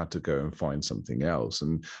 So they've had to go and find something else.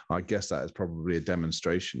 And I guess that is probably a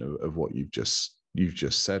demonstration of what you've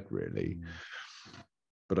just said, really.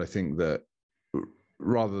 But I think that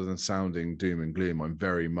rather than sounding doom and gloom, I'm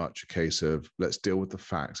very much a case of let's deal with the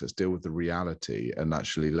facts, let's deal with the reality, and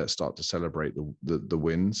actually let's start to celebrate the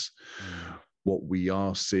wins. What we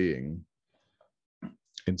are seeing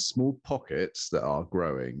in small pockets that are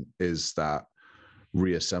growing is that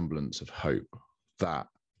reassemblance of hope that,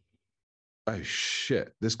 oh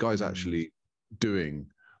shit, this guy's actually doing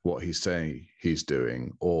what he's saying he's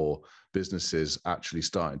doing, or businesses actually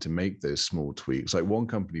starting to make those small tweaks. Like one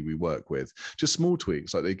company we work with, just small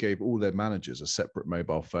tweaks, like they gave all their managers a separate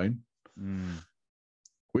mobile phone,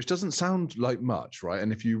 which doesn't sound like much, right?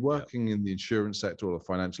 And if you're working in the insurance sector or the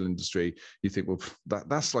financial industry, you think, well,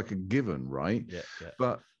 that's like a given, right?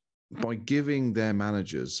 But by giving their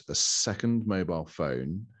managers a second mobile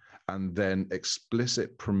phone and then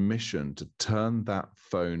explicit permission to turn that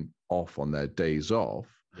phone off on their days off,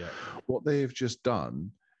 what they have just done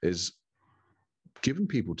is given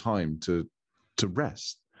people time to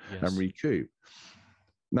rest and recoup.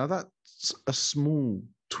 Now that's a small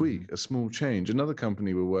tweak, a small change. Another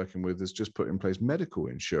company we're working with has just put in place medical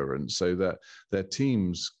insurance so that their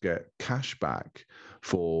teams get cash back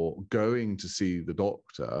for going to see the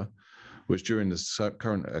doctor, which during the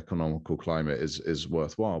current economical climate is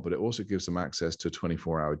worthwhile, but it also gives them access to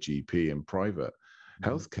 24-hour GP and private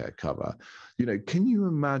healthcare cover. You know, can you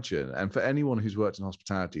imagine? And for anyone who's worked in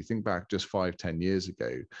hospitality, think back just 5-10 years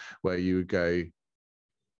ago, where you would go,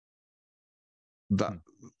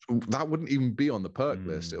 that wouldn't even be on the perk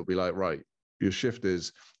list. It'll be like, right, your shift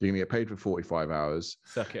is you're going to get paid for 45 hours.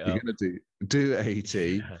 Suck it you're up. going to do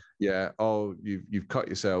 80. Oh, you've cut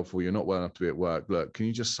yourself, or you're not well enough to be at work. Look, can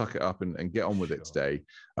you just suck it up and get on with it today?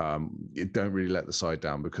 You don't really let the side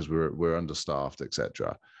down because we're understaffed,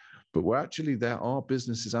 etc. But there are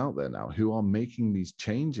businesses out there now who are making these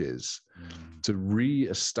changes to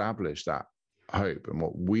re-establish that hope. And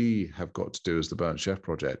what we have got to do as the Burnt Chef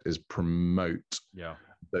Project is promote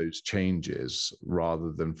those changes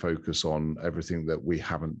rather than focus on everything that we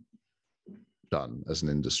haven't done as an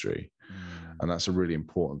industry. And that's a really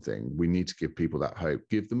important thing. We need to give people that hope,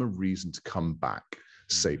 give them a reason to come back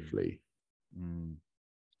safely.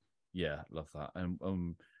 Yeah, love that.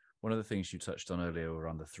 And one of the things you touched on earlier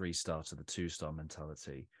around the 3-star to the 2-star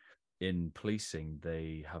mentality, in policing,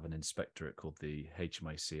 they have an inspectorate called the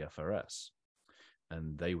HMIC FRS,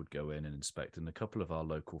 and they would go in and inspect. And a couple of our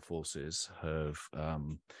local forces have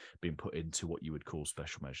been put into what you would call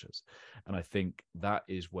special measures. And I think that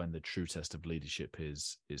is when the true test of leadership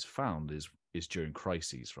is found, is during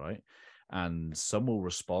crises, right? And some will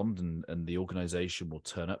respond and the organization will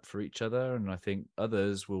turn up for each other. And I think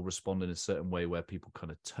others will respond in a certain way where people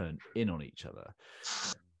kind of turn in on each other.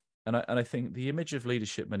 And I think the image of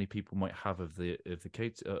leadership many people might have of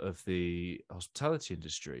the hospitality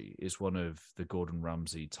industry is one of the Gordon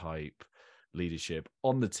Ramsay type leadership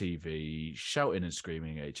on the TV, shouting and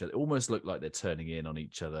screaming at each other. It almost look like they're turning in on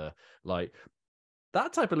each other. Like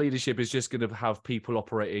that type of leadership is just going to have people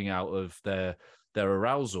operating out of their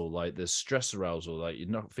arousal, like the stress arousal, like you're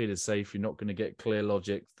not feeling safe, you're not going to get clear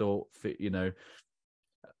logic, thought, you know.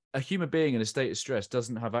 A human being in a state of stress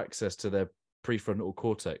doesn't have access to their prefrontal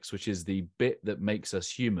cortex, which is the bit that makes us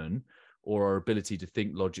human, or our ability to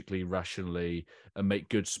think logically, rationally, and make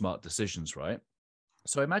good, smart decisions, right?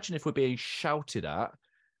 So imagine if we're being shouted at,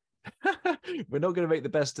 we're not going to make the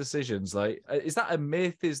best decisions. Like, is that a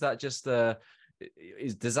myth? Is that just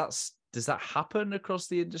does that happen across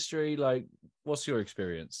the industry? Like, what's your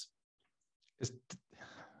experience?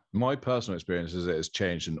 My personal experience is it has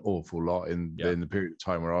changed an awful lot in the period of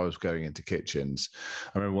time where I was going into kitchens.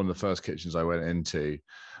 I remember one of the first kitchens I went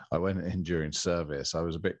in during service. I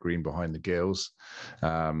was a bit green behind the gills.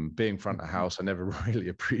 Being front of house, I never really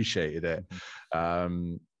appreciated it.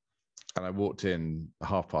 And I walked in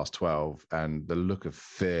 12:30, and the look of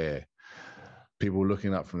fear, people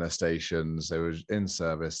looking up from their stations, they were in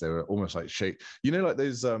service, they were almost like shake. You know, like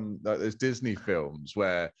those Disney films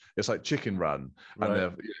where it's like Chicken Run,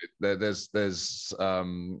 and there's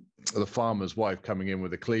the farmer's wife coming in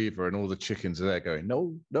with a cleaver, and all the chickens are there going,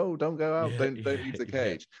 no, don't go out, don't leave the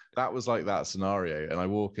cage. That was like that scenario. And I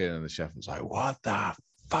walk in, and the chef was like, "What the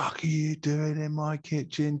fuck are you doing in my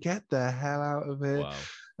kitchen? Get the hell out of here!" Wow.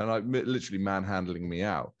 And like literally manhandling me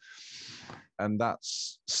out. And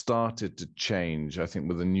that's started to change, I think,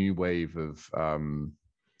 with a new wave of,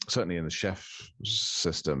 certainly in the chef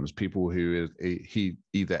systems, people who he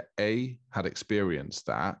either A, had experienced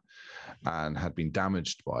that and had been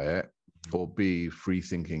damaged by it, or B,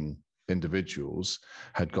 free-thinking individuals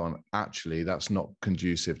had gone, actually, that's not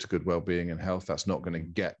conducive to good well-being and health. That's not going to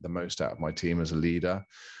get the most out of my team as a leader.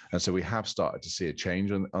 And so we have started to see a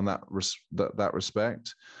change on that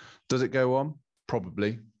respect. Does it go on?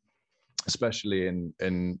 Probably. especially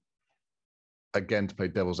in again, to play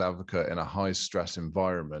devil's advocate, in a high stress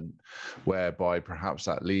environment whereby perhaps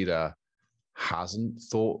that leader hasn't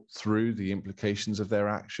thought through the implications of their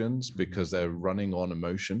actions because they're running on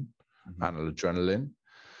emotion and adrenaline.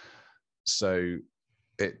 So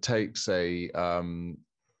it takes a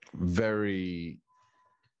very,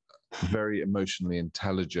 very emotionally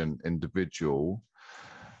intelligent individual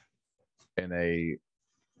in a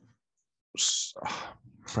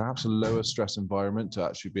perhaps a lower stress environment to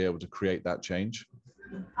actually be able to create that change.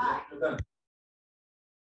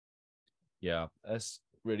 Yeah, that's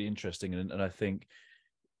really interesting. And I think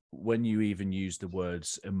when you even use the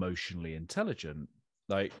words emotionally intelligent,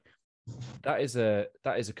 like that is a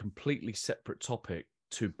completely separate topic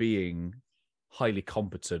to being highly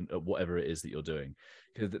competent at whatever it is that you're doing.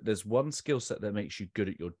 Because there's one skill set that makes you good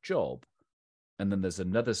at your job, and then there's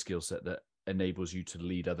another skill set that enables you to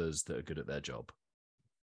lead others that are good at their job.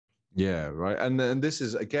 Yeah, right. And this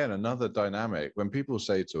is, again, another dynamic. When people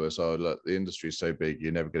say to us, oh, look, the industry is so big,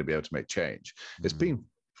 you're never going to be able to make change. It's been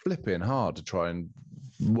flipping hard to try and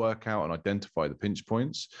work out and identify the pinch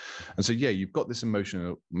points. And so, yeah, you've got this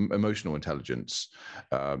emotional intelligence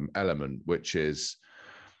element, which is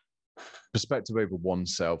perspective over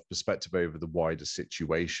oneself, perspective over the wider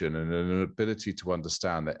situation, and an ability to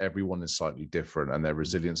understand that everyone is slightly different and their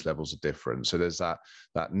resilience levels are different. So there's that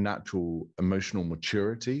natural emotional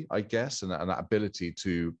maturity, I guess, and that ability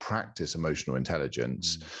to practice emotional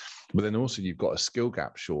intelligence. But then also you've got a skill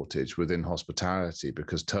gap shortage within hospitality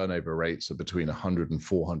because turnover rates are between 100 and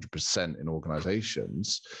 400% in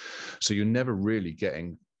organizations. So you're never really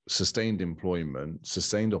getting sustained employment,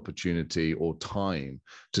 sustained opportunity, or time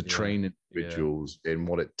to train individuals in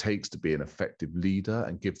what it takes to be an effective leader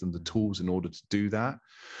and give them the tools in order to do that.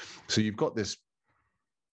 So you've got this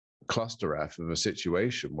cluster F of a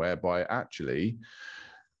situation whereby actually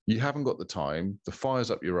you haven't got the time, the fire's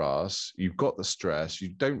up your ass, you've got the stress, you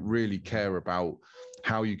don't really care about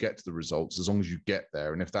how you get to the results as long as you get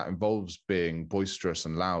there. And if that involves being boisterous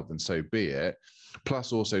and loud, then so be it.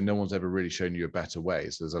 Plus, also, no one's ever really shown you a better way.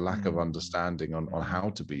 So there's a lack of understanding on how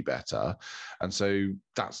to be better. And so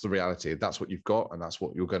that's the reality. That's what you've got, and that's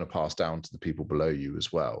what you're going to pass down to the people below you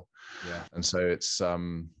as well. Yeah. And so it's,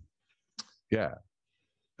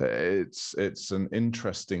 it's an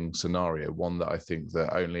interesting scenario, one that I think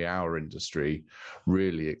that only our industry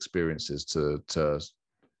really experiences to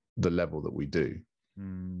the level that we do.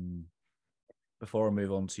 Before I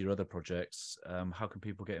move on to your other projects, how can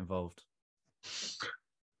people get involved?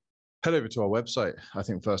 Head over to our website, I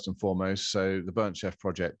think, first and foremost. So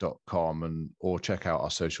theburnchefproject.com, or check out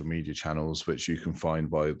our social media channels, which you can find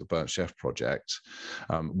by the Burnt Chef Project.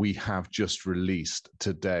 We have just released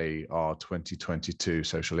today our 2022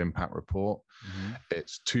 social impact report.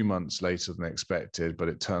 It's 2 months later than expected, but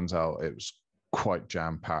it turns out it was quite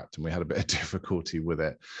jam-packed and we had a bit of difficulty with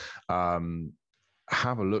it.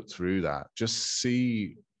 Have a look through that. Just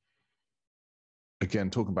see, again,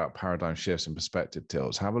 talking about paradigm shifts and perspective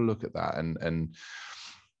tilts, have a look at that. And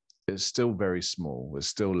it's still very small. It's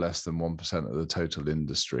still less than 1% of the total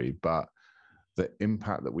industry, but the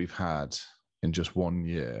impact that we've had in just 1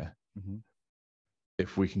 year,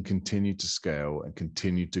 if we can continue to scale and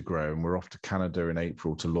continue to grow, and we're off to Canada in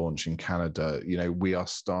April to launch in Canada, you know, we are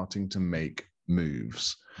starting to make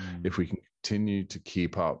moves. If we can continue to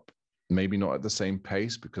keep up, maybe not at the same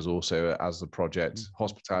pace, because also as the project,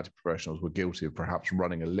 hospitality professionals were guilty of perhaps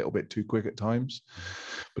running a little bit too quick at times.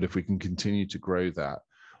 But if we can continue to grow that,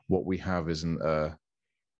 what we have isn't a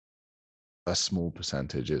small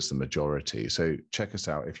percentage, it's the majority. So check us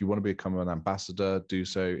out. If you want to become an ambassador, do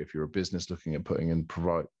so. If you're a business looking at putting in,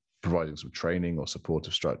 providing some training or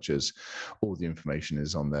supportive structures, all the information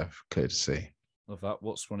is on there, clear to see. Love that.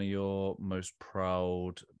 What's one of your most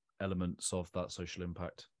proud elements of that social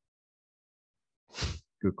impact?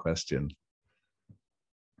 Good question.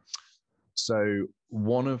 So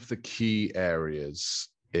one of the key areas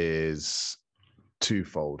is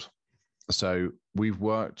twofold. So we've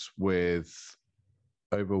worked with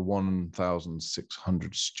over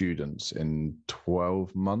 1,600 students in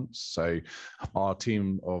 12 months. So our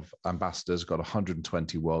team of ambassadors, got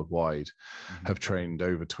 120 worldwide, have trained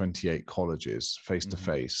over 28 colleges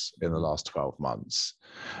face-to-face in the last 12 months.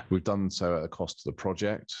 We've done so at the cost of the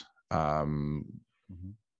project.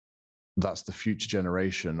 That's the future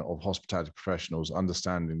generation of hospitality professionals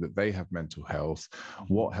understanding that they have mental health,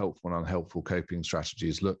 what helpful and unhelpful coping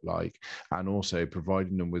strategies look like, and also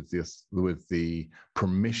providing them with the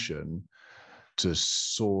permission to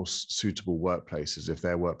source suitable workplaces if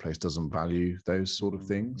their workplace doesn't value those sort of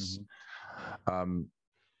things.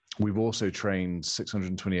 We've also trained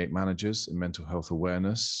 628 managers in mental health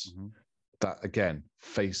awareness. that again,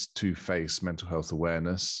 face-to-face mental health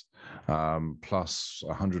awareness, plus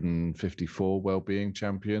 154 well-being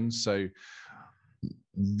champions. So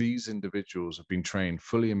these individuals have been trained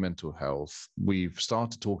fully in mental health. We've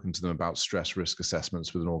started talking to them about stress risk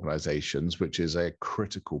assessments within organizations, which is a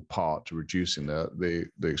critical part to reducing the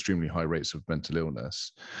extremely high rates of mental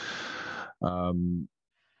illness.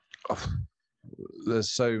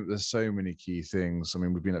 There's so many key things. I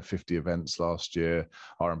mean, we've been at 50 events last year.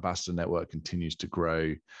 Our ambassador network continues to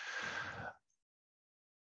grow.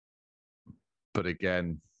 But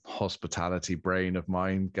again, hospitality brain of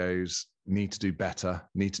mine goes, need to do better,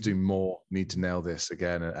 need to do more, need to nail this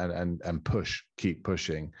again, and keep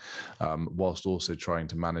pushing, whilst also trying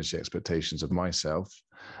to manage the expectations of myself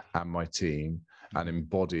and my team and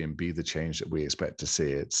embody and be the change that we expect to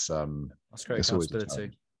see. That's great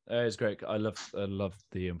accountability. It's great. I love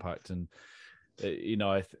the impact, and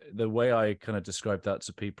the way I kind of describe that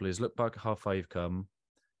to people is look back at how far you've come.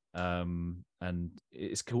 And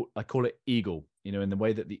it's cool. I call it eagle, in the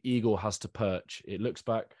way that the eagle has to perch. It looks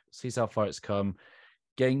back, sees how far it's come,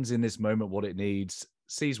 gains in this moment what it needs,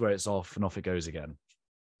 sees where it's off, and off it goes again.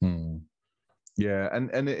 Yeah,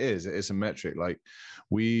 and it's a metric. Like,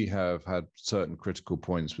 we have had certain critical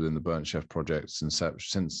points within the Burnt Chef project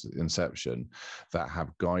since inception that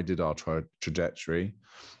have guided our trajectory.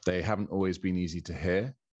 They haven't always been easy to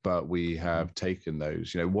hear, but we have taken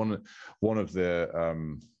those. One of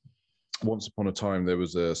the once upon a time, there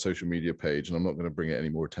was a social media page, and I'm not going to bring it any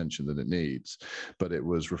more attention than it needs, but it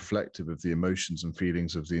was reflective of the emotions and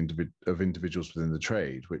feelings of individuals within the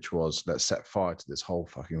trade, which was, let's set fire to this whole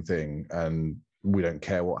fucking thing, and we don't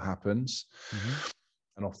care what happens.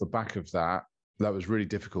 And off the back of that was really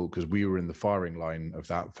difficult, because we were in the firing line of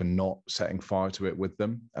that for not setting fire to it with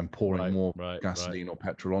them and pouring more gasoline or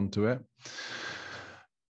petrol onto it.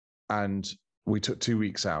 And we took 2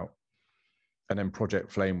 weeks out. And then Project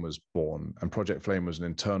Flame was born. And Project Flame was an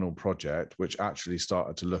internal project which actually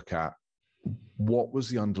started to look at what was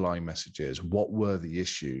the underlying messages, what were the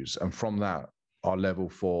issues. And from that, our level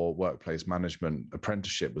 4 workplace management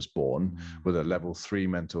apprenticeship was born, with a level 3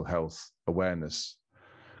 mental health awareness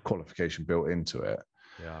qualification built into it.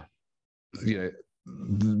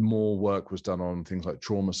 More work was done on things like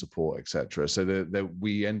trauma support, etc. So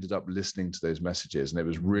we ended up listening to those messages, and it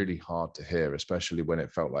was really hard to hear, especially when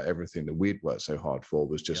it felt like everything that we'd worked so hard for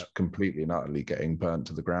was just completely and utterly getting burnt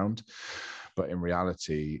to the ground. But in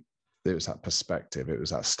reality, it was that perspective. It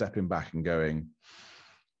was that stepping back and going,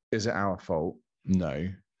 is it our fault? No.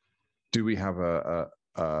 Do we have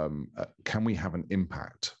can we have an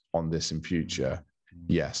impact on this in future?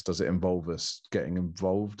 Yes. Does it involve us getting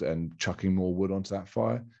involved and chucking more wood onto that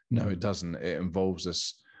fire? No, it doesn't. It involves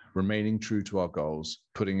us remaining true to our goals,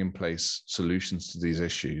 putting in place solutions to these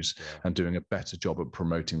issues, and doing a better job at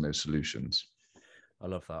promoting those solutions. I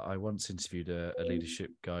love that. I once interviewed a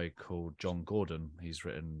leadership guy called John Gordon. He's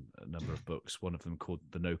written a number of books, one of them called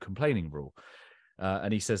The No Complaining Rule.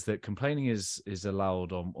 And he says that complaining is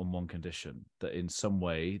allowed on one condition, that in some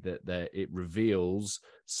way that it reveals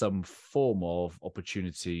some form of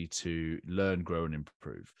opportunity to learn, grow, and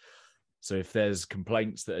improve. So if there's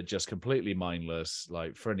complaints that are just completely mindless,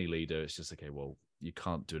 like for any leader, it's just, okay, well, you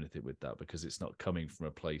can't do anything with that because it's not coming from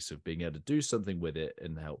a place of being able to do something with it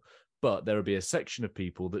and help. But there will be a section of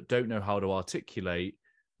people that don't know how to articulate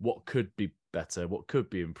what could be better, what could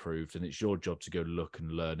be improved. And it's your job to go look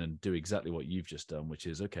and learn and do exactly what you've just done, which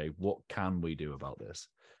is, okay, what can we do about this?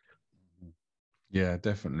 Yeah,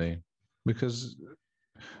 definitely. Because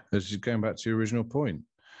as you're going back to your original point,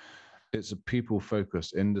 it's a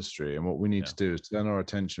people-focused industry. And what we need to do is turn our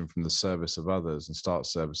attention from the service of others and start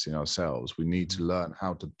servicing ourselves. We need to learn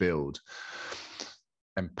how to build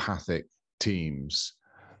empathic teams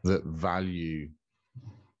that value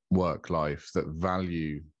work life, that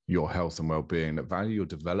value your health and well-being, that value your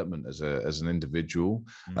development as an individual,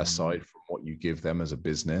 aside from what you give them as a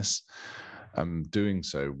business. Doing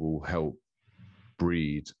so will help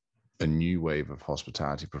breed a new wave of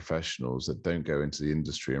hospitality professionals that don't go into the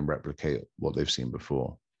industry and replicate what they've seen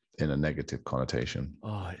before in a negative connotation.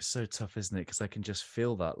 Oh, it's so tough, isn't it? Because I can just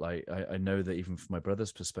feel that. Like, I know that even from my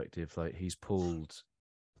brother's perspective, like, he's pulled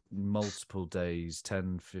multiple days,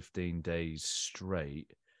 10, 15 days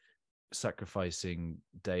straight, sacrificing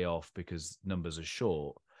day off because numbers are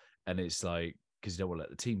short. And it's like, because you don't want to let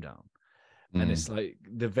the team down. And it's like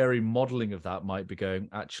the very modeling of that might be going,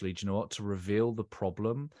 actually, do you know what? To reveal the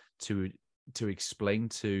problem, to explain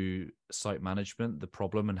to site management the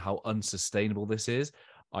problem and how unsustainable this is,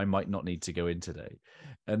 I might not need to go in today.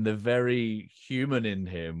 And the very human in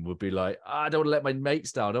him would be like, I don't want to let my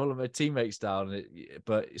mates down. I don't want to let my teammates down.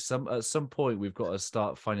 But at some point, we've got to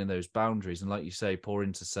start finding those boundaries. And like you say, pour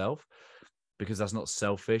into self, because that's not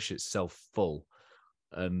selfish, it's self-full.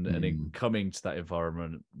 And in coming to that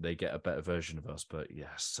environment, they get a better version of us. But yeah,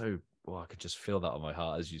 I could just feel that on my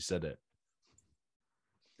heart as you said it.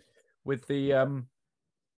 With the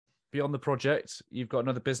beyond the project, you've got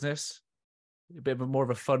another business, a bit more of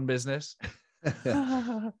a fun business.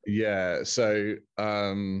 Yeah. So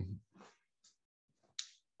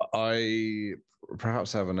I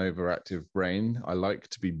perhaps have an overactive brain. I like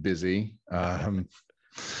to be busy. And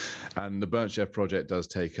the Burnt Chef project does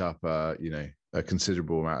take up, a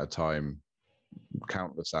considerable amount of time,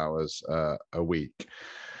 countless hours a week,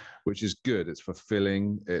 which is good. It's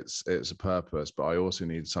fulfilling. It's a purpose, but I also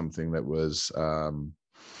need something that was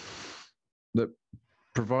that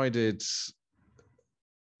provided,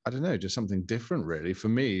 I don't know, just something different, really, for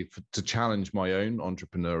me, to challenge my own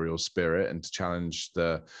entrepreneurial spirit and to challenge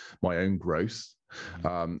my own growth,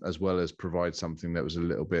 as well as provide something that was a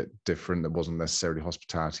little bit different, that wasn't necessarily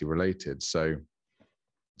hospitality related. So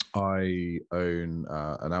I own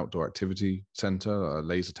an outdoor activity center, a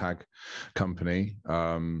laser tag company,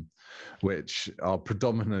 which our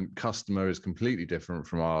predominant customer is completely different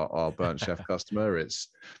from our Burnt Chef customer. It's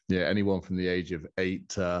anyone from the age of 8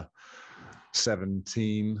 to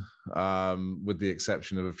 17, with the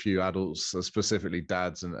exception of a few adults, specifically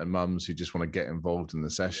dads and mums who just want to get involved in the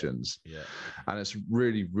sessions. Yeah. And it's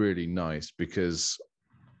really, really nice because,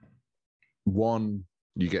 one,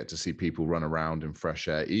 you get to see people run around in fresh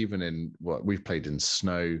air, even in we've played in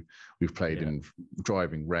snow, we've played in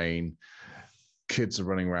driving rain. Kids are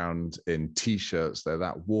running around in t-shirts. They're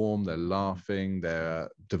that warm, they're laughing, they're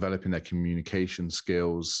developing their communication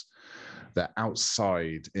skills. They're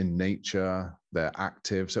outside in nature, they're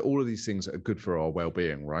active. So all of these things are good for our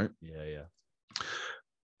well-being, right? Yeah.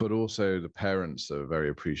 But also the parents are very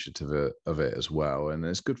appreciative of it as well. And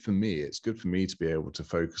it's good for me. It's good for me to be able to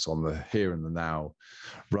focus on the here and the now,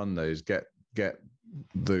 run those, get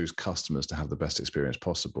those customers to have the best experience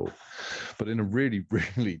possible. But in a really,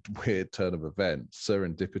 really weird turn of events,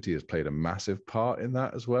 serendipity has played a massive part in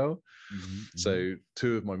that as well. So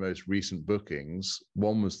 2 of my most recent bookings,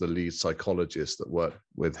 one was the lead psychologist that worked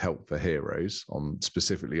with Help for Heroes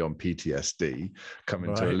specifically on PTSD,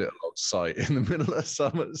 coming to a little old site in the middle of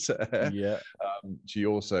Somerset. Yeah. She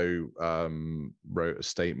also wrote a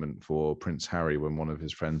statement for Prince Harry when one of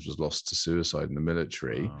his friends was lost to suicide in the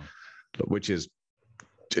military, which is,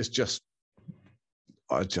 it's just,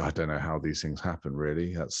 I don't know how these things happen,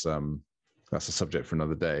 really. That's a subject for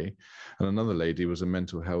another day. And another lady was a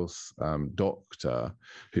mental health doctor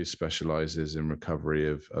who specializes in recovery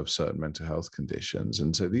of certain mental health conditions.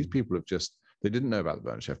 And so these people they didn't know about the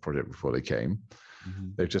Burnt Chef project before they came.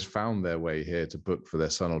 They've just found their way here to book for their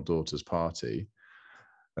son or daughter's party.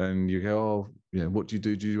 And you go, what do you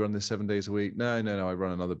do? Do you run this 7 days a week? No, I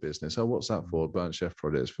run another business. Oh, what's that for? Burnt Chef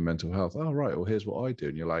projects for mental health. Oh, right. Well, here's what I do.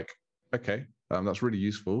 And you're like, okay, that's really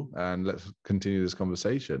useful. And let's continue this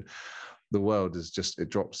conversation. The world is just, it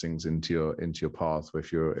drops things into your path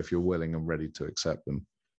if you're willing and ready to accept them.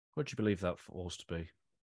 What do you believe that force to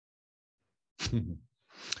be?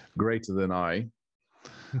 Greater than I.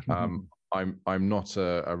 I'm not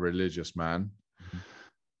a religious man,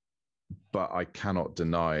 but I cannot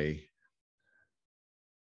deny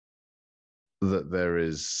that there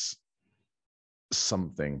is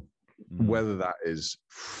something, whether that is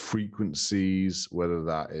frequencies, whether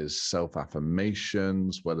that is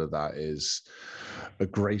self-affirmations, whether that is a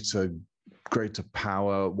greater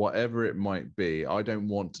power, whatever it might be. I don't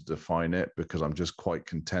want to define it because I'm just quite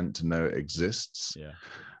content to know it exists. Yeah.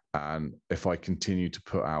 And if I continue to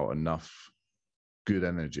put out enough good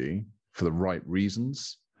energy for the right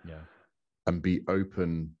reasons, and be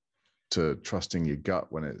open to trusting your gut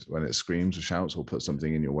when it screams or shouts or puts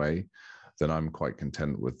something in your way, then I'm quite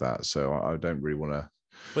content with that. So I don't really want to.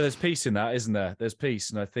 Well, there's peace in that, isn't there? There's peace.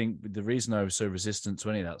 And I think the reason I was so resistant to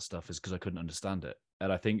any of that stuff is because I couldn't understand it.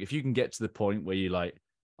 And I think if you can get to the point where you're like,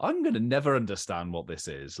 I'm going to never understand what this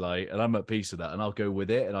is, and I'm at peace with that, and I'll go with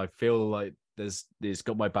it, and I feel like it's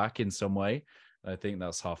got my back in some way, I think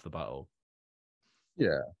that's half the battle.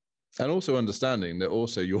 Yeah. And also understanding that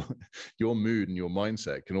also your mood and your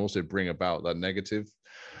mindset can also bring about that negative.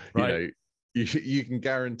 Right. You can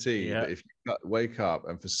guarantee that if you wake up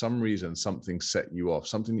and for some reason something set you off,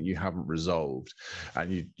 something that you haven't resolved,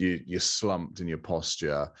 and you're slumped in your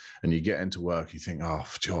posture, and you get into work, you think, oh,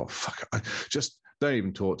 fuck, just don't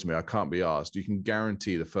even talk to me. I can't be asked. You can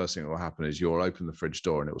guarantee the first thing that will happen is you'll open the fridge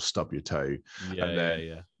door and it will stub your toe. And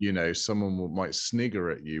then, someone might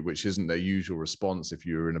snigger at you, which isn't their usual response if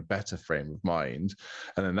you're in a better frame of mind.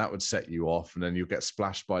 And then that would set you off. And then you'll get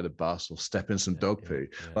splashed by the bus or step in some dog poo.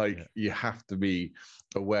 You have to be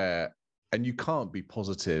aware, and you can't be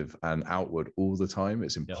positive and outward all the time.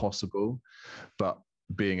 It's impossible. But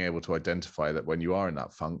being able to identify that when you are in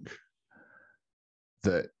that funk,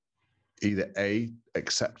 that either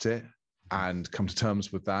accept it and come to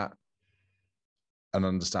terms with that and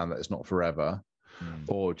understand that it's not forever,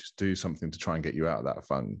 or just do something to try and get you out of that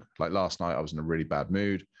funk. Like last night, I was in a really bad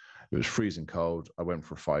mood. It was freezing cold. I went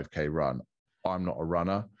for a 5K run. I'm not a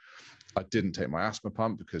runner. I didn't take my asthma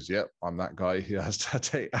pump because, I'm that guy who has to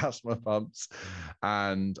take asthma pumps.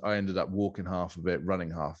 And I ended up walking half of it,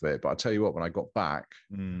 running half of it. But I tell you what, when I got back,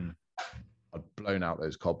 I'd blown out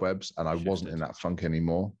those cobwebs and I wasn't in that funk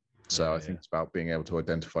anymore. So I think it's about being able to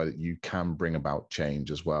identify that you can bring about change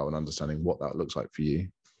as well and understanding what that looks like for you.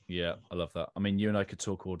 Yeah, I love that. I mean, you and I could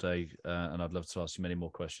talk all day and I'd love to ask you many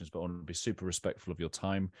more questions, but I want to be super respectful of your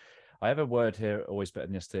time. I have a word here, always better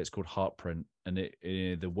than yesterday. It's called heartprint. And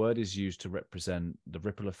the word is used to represent the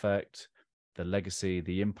ripple effect, the legacy,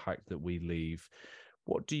 the impact that we leave.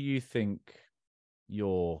 What do you think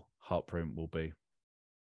your heartprint will be?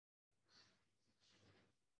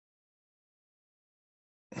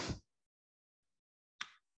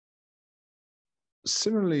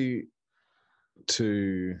 Similarly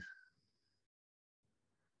to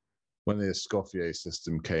when the Escoffier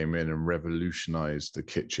system came in and revolutionized the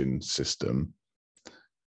kitchen system,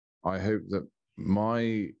 I hope that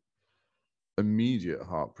my immediate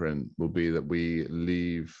heartprint will be that we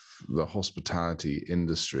leave the hospitality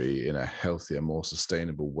industry in a healthier, more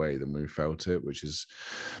sustainable way than we felt it, which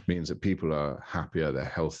means that people are happier, they're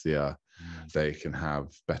healthier, they can have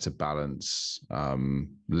better balance,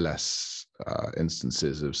 less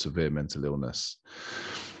instances of severe mental illness.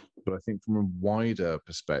 But I think from a wider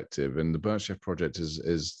perspective, and the Burnt Chef Project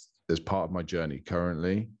is part of my journey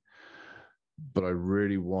currently, but I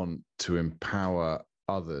really want to empower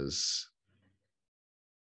others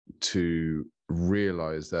to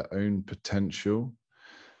realize their own potential,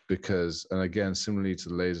 because, and again, similarly to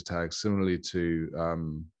the laser tag, similarly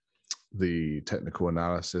to the technical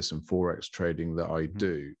analysis and Forex trading that I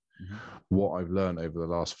do, what I've learned over the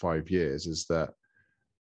last 5 years is that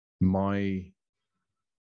my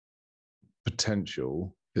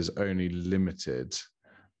potential is only limited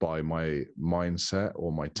by my mindset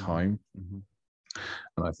or my time.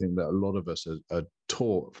 And I think that a lot of us are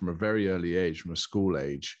taught from a very early age, from a school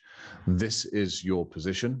age, this is your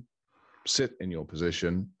position, sit in your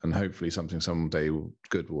position, and hopefully something someday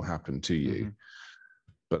good will happen to you.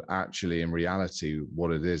 But actually, in reality,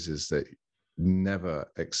 what it is that never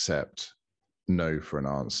accept no for an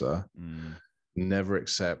answer. Never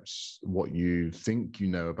accept what you think you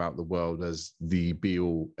know about the world as the be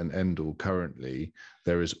all and end all currently.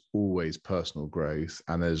 There is always personal growth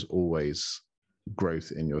and there's always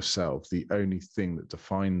growth in yourself. The only thing that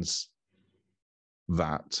defines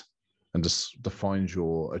that and defines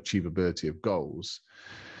your achievability of goals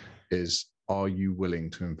is, are you willing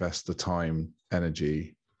to invest the time,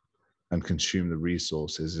 energy, and consume the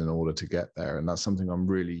resources in order to get there? And that's something I'm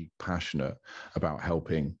really passionate about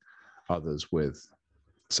helping others with.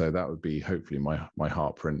 So that would be hopefully my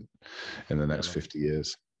heartprint in the next 50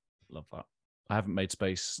 years. Love that. I haven't made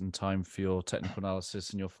space and time for your technical analysis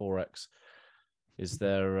and your Forex. Is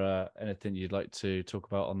there anything you'd like to talk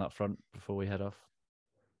about on that front before we head off?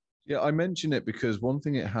 Yeah, I mention it because one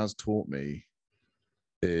thing it has taught me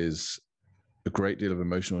is a great deal of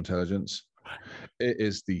emotional intelligence. It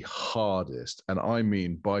is the hardest, and I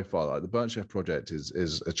mean by far, like the Burnt Chef Project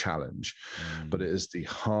is a challenge, but it is the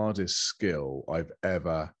hardest skill I've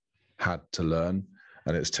ever had to learn.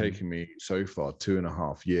 And it's taken me so far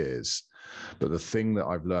 2.5 years. But the thing that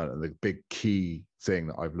I've learned, and the big key thing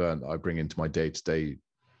that I've learned that I bring into my day-to-day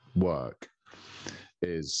work,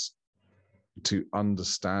 is to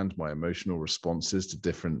understand my emotional responses to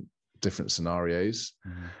different scenarios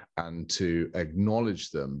and to acknowledge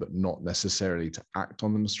them, but not necessarily to act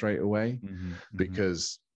on them straight away.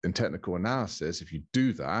 Because in technical analysis, if you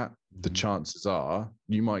do that, the chances are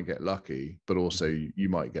you might get lucky, but also you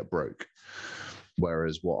might get broke.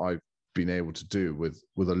 Whereas what I've been able to do with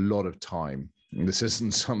a lot of time, and this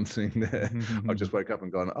isn't something that I just wake up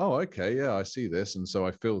and gone, oh, okay, yeah, I see this. And so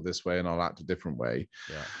I feel this way and I'll act a different way.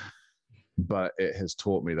 Yeah. But it has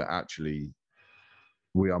taught me that actually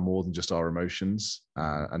we are more than just our emotions,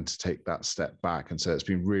 and to take that step back. And so it's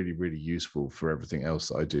been really, really useful for everything else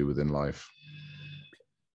that I do within life.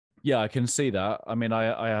 Yeah, I can see that. I mean,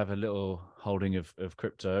 I have a little holding of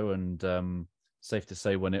crypto, and safe to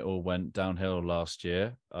say, when it all went downhill last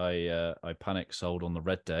year, I panic sold on the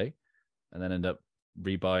red day, and then ended up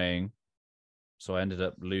rebuying. So I ended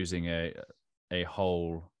up losing a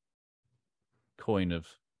whole coin of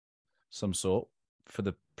some sort for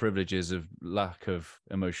the privileges of lack of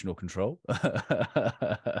emotional control.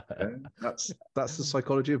 Yeah, that's the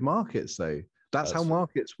psychology of markets, though. That's how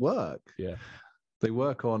markets work. Yeah, they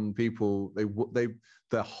work on people.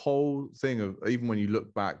 The whole thing of, even when you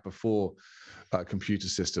look back before computer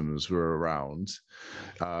systems were around,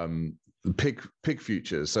 pig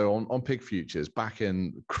futures. So on pig futures, back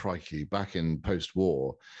in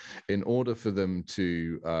post-war, in order for them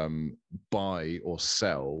to buy or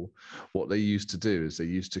sell, what they used to do is they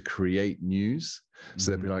used to create news.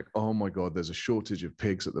 So they'd be like, oh my God, there's a shortage of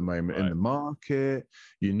pigs at the moment in the market.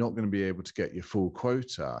 You're not going to be able to get your full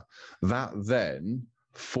quota. That then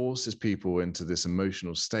forces people into this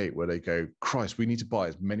emotional state where they go, Christ, we need to buy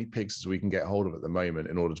as many pigs as we can get hold of at the moment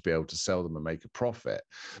in order to be able to sell them and make a profit.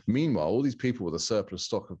 Meanwhile, all these people with a surplus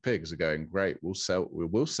stock of pigs are going, great, we'll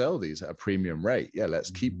sell these at a premium rate. Yeah,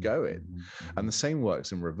 let's keep going. And the same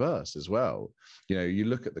works in reverse as well. You know, you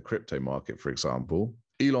look at the crypto market, for example.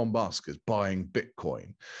 Elon Musk is buying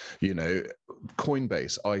Bitcoin,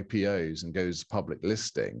 Coinbase IPOs and goes public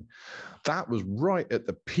listing. That was right at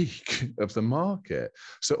the peak of the market.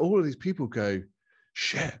 So all of these people go,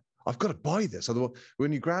 shit, I've got to buy this. Otherwise,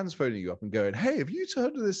 when your grand's phoning you up and going, hey, have you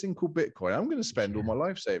heard of this thing called Bitcoin? I'm going to spend all my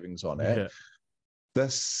life savings on it. Yeah. They're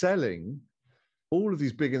selling. All of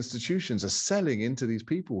these big institutions are selling into these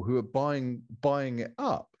people who are buying it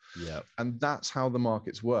up. Yeah. And that's how the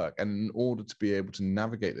markets work. And in order to be able to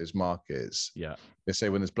navigate those markets, they say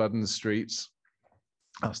when there's blood in the streets,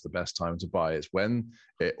 that's the best time to buy. It's when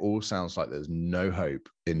it all sounds like there's no hope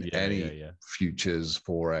in any futures,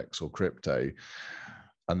 Forex or crypto.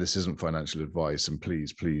 And this isn't financial advice. And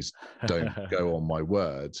please don't go on my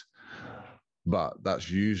word. But that's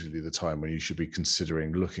usually the time when you should be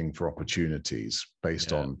considering looking for opportunities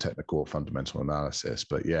based on technical or fundamental analysis.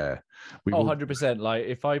 But 100%. Like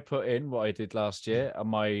if I put in what I did last year,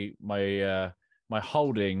 my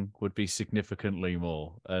holding would be significantly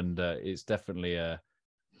more. And it's definitely a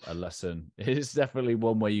lesson. It's definitely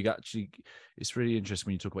one where you actually, it's really interesting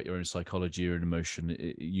when you talk about your own psychology or an emotion.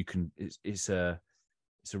 It's a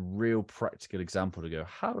real practical example to go,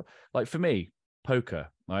 how, like for me, poker,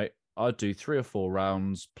 right? I'd do 3 or 4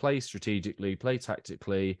 rounds, play strategically, play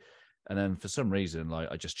tactically, and then for some reason, like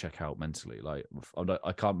I just check out mentally. Like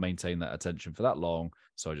I can't maintain that attention for that long,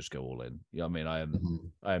 so I just go all in. You know what I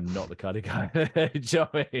mean? I am not the kind of guy. Do you know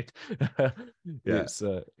what I mean?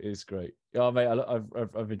 It's great. Oh, mate,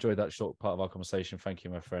 I've enjoyed that short part of our conversation. Thank you,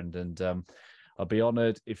 my friend, and I'll be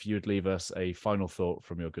honoured if you'd leave us a final thought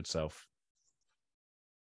from your good self.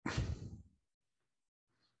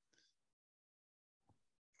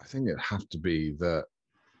 I think it'd have to be that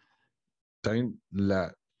don't let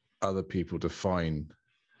other people define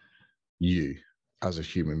you as a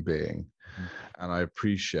human being. And I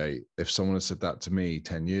appreciate if someone had said that to me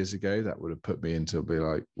 10 years ago, that would have put me into be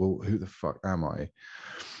like, well, who the fuck am I?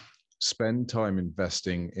 Spend time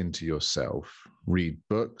investing into yourself, read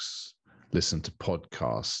books, listen to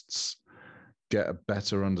podcasts, get a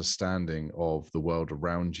better understanding of the world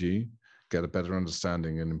around you, get a better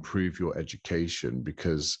understanding and improve your education,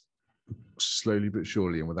 because slowly but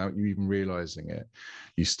surely, and without you even realizing it,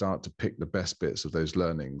 you start to pick the best bits of those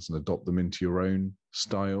learnings and adopt them into your own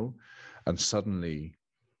style. And suddenly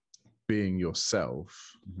being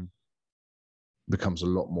yourself becomes a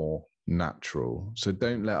lot more natural. So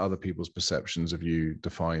don't let other people's perceptions of you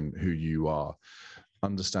define who you are.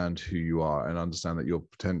 Understand who you are and understand that your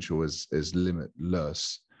potential is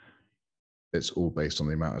limitless. It's all based on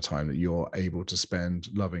the amount of time that you're able to spend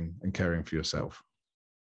loving and caring for yourself.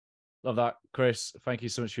 Love that. Kris, thank you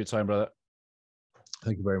so much for your time, brother.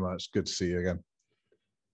 Thank you very much. Good to see you again.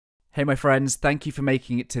 Hey, my friends, thank you for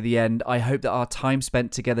making it to the end. I hope that our time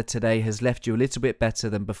spent together today has left you a little bit better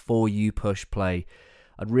than before you push play.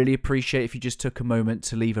 I'd really appreciate if you just took a moment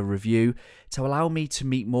to leave a review to allow me to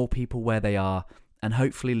meet more people where they are and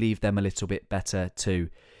hopefully leave them a little bit better too.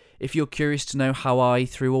 If you're curious to know how I,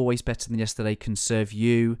 through Always Better Than Yesterday, can serve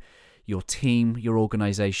you, your team, your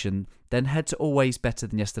organisation, then head to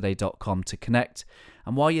alwaysbetterthanyesterday.com to connect.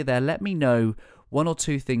 And while you're there, let me know 1 or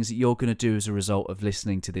 2 things that you're going to do as a result of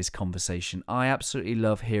listening to this conversation. I absolutely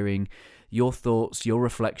love hearing your thoughts, your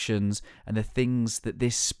reflections, and the things that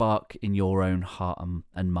this spark in your own heart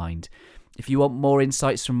and mind. If you want more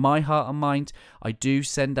insights from my heart and mind, I do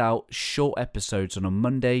send out short episodes on a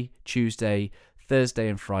Monday, Tuesday, Thursday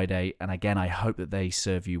and Friday. And again, I hope that they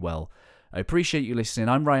serve you well. I appreciate you listening.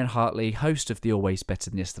 I'm Ryan Hartley, host of the Always Better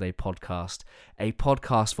Than Yesterday podcast, a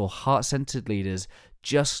podcast for heart-centered leaders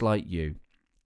just like you.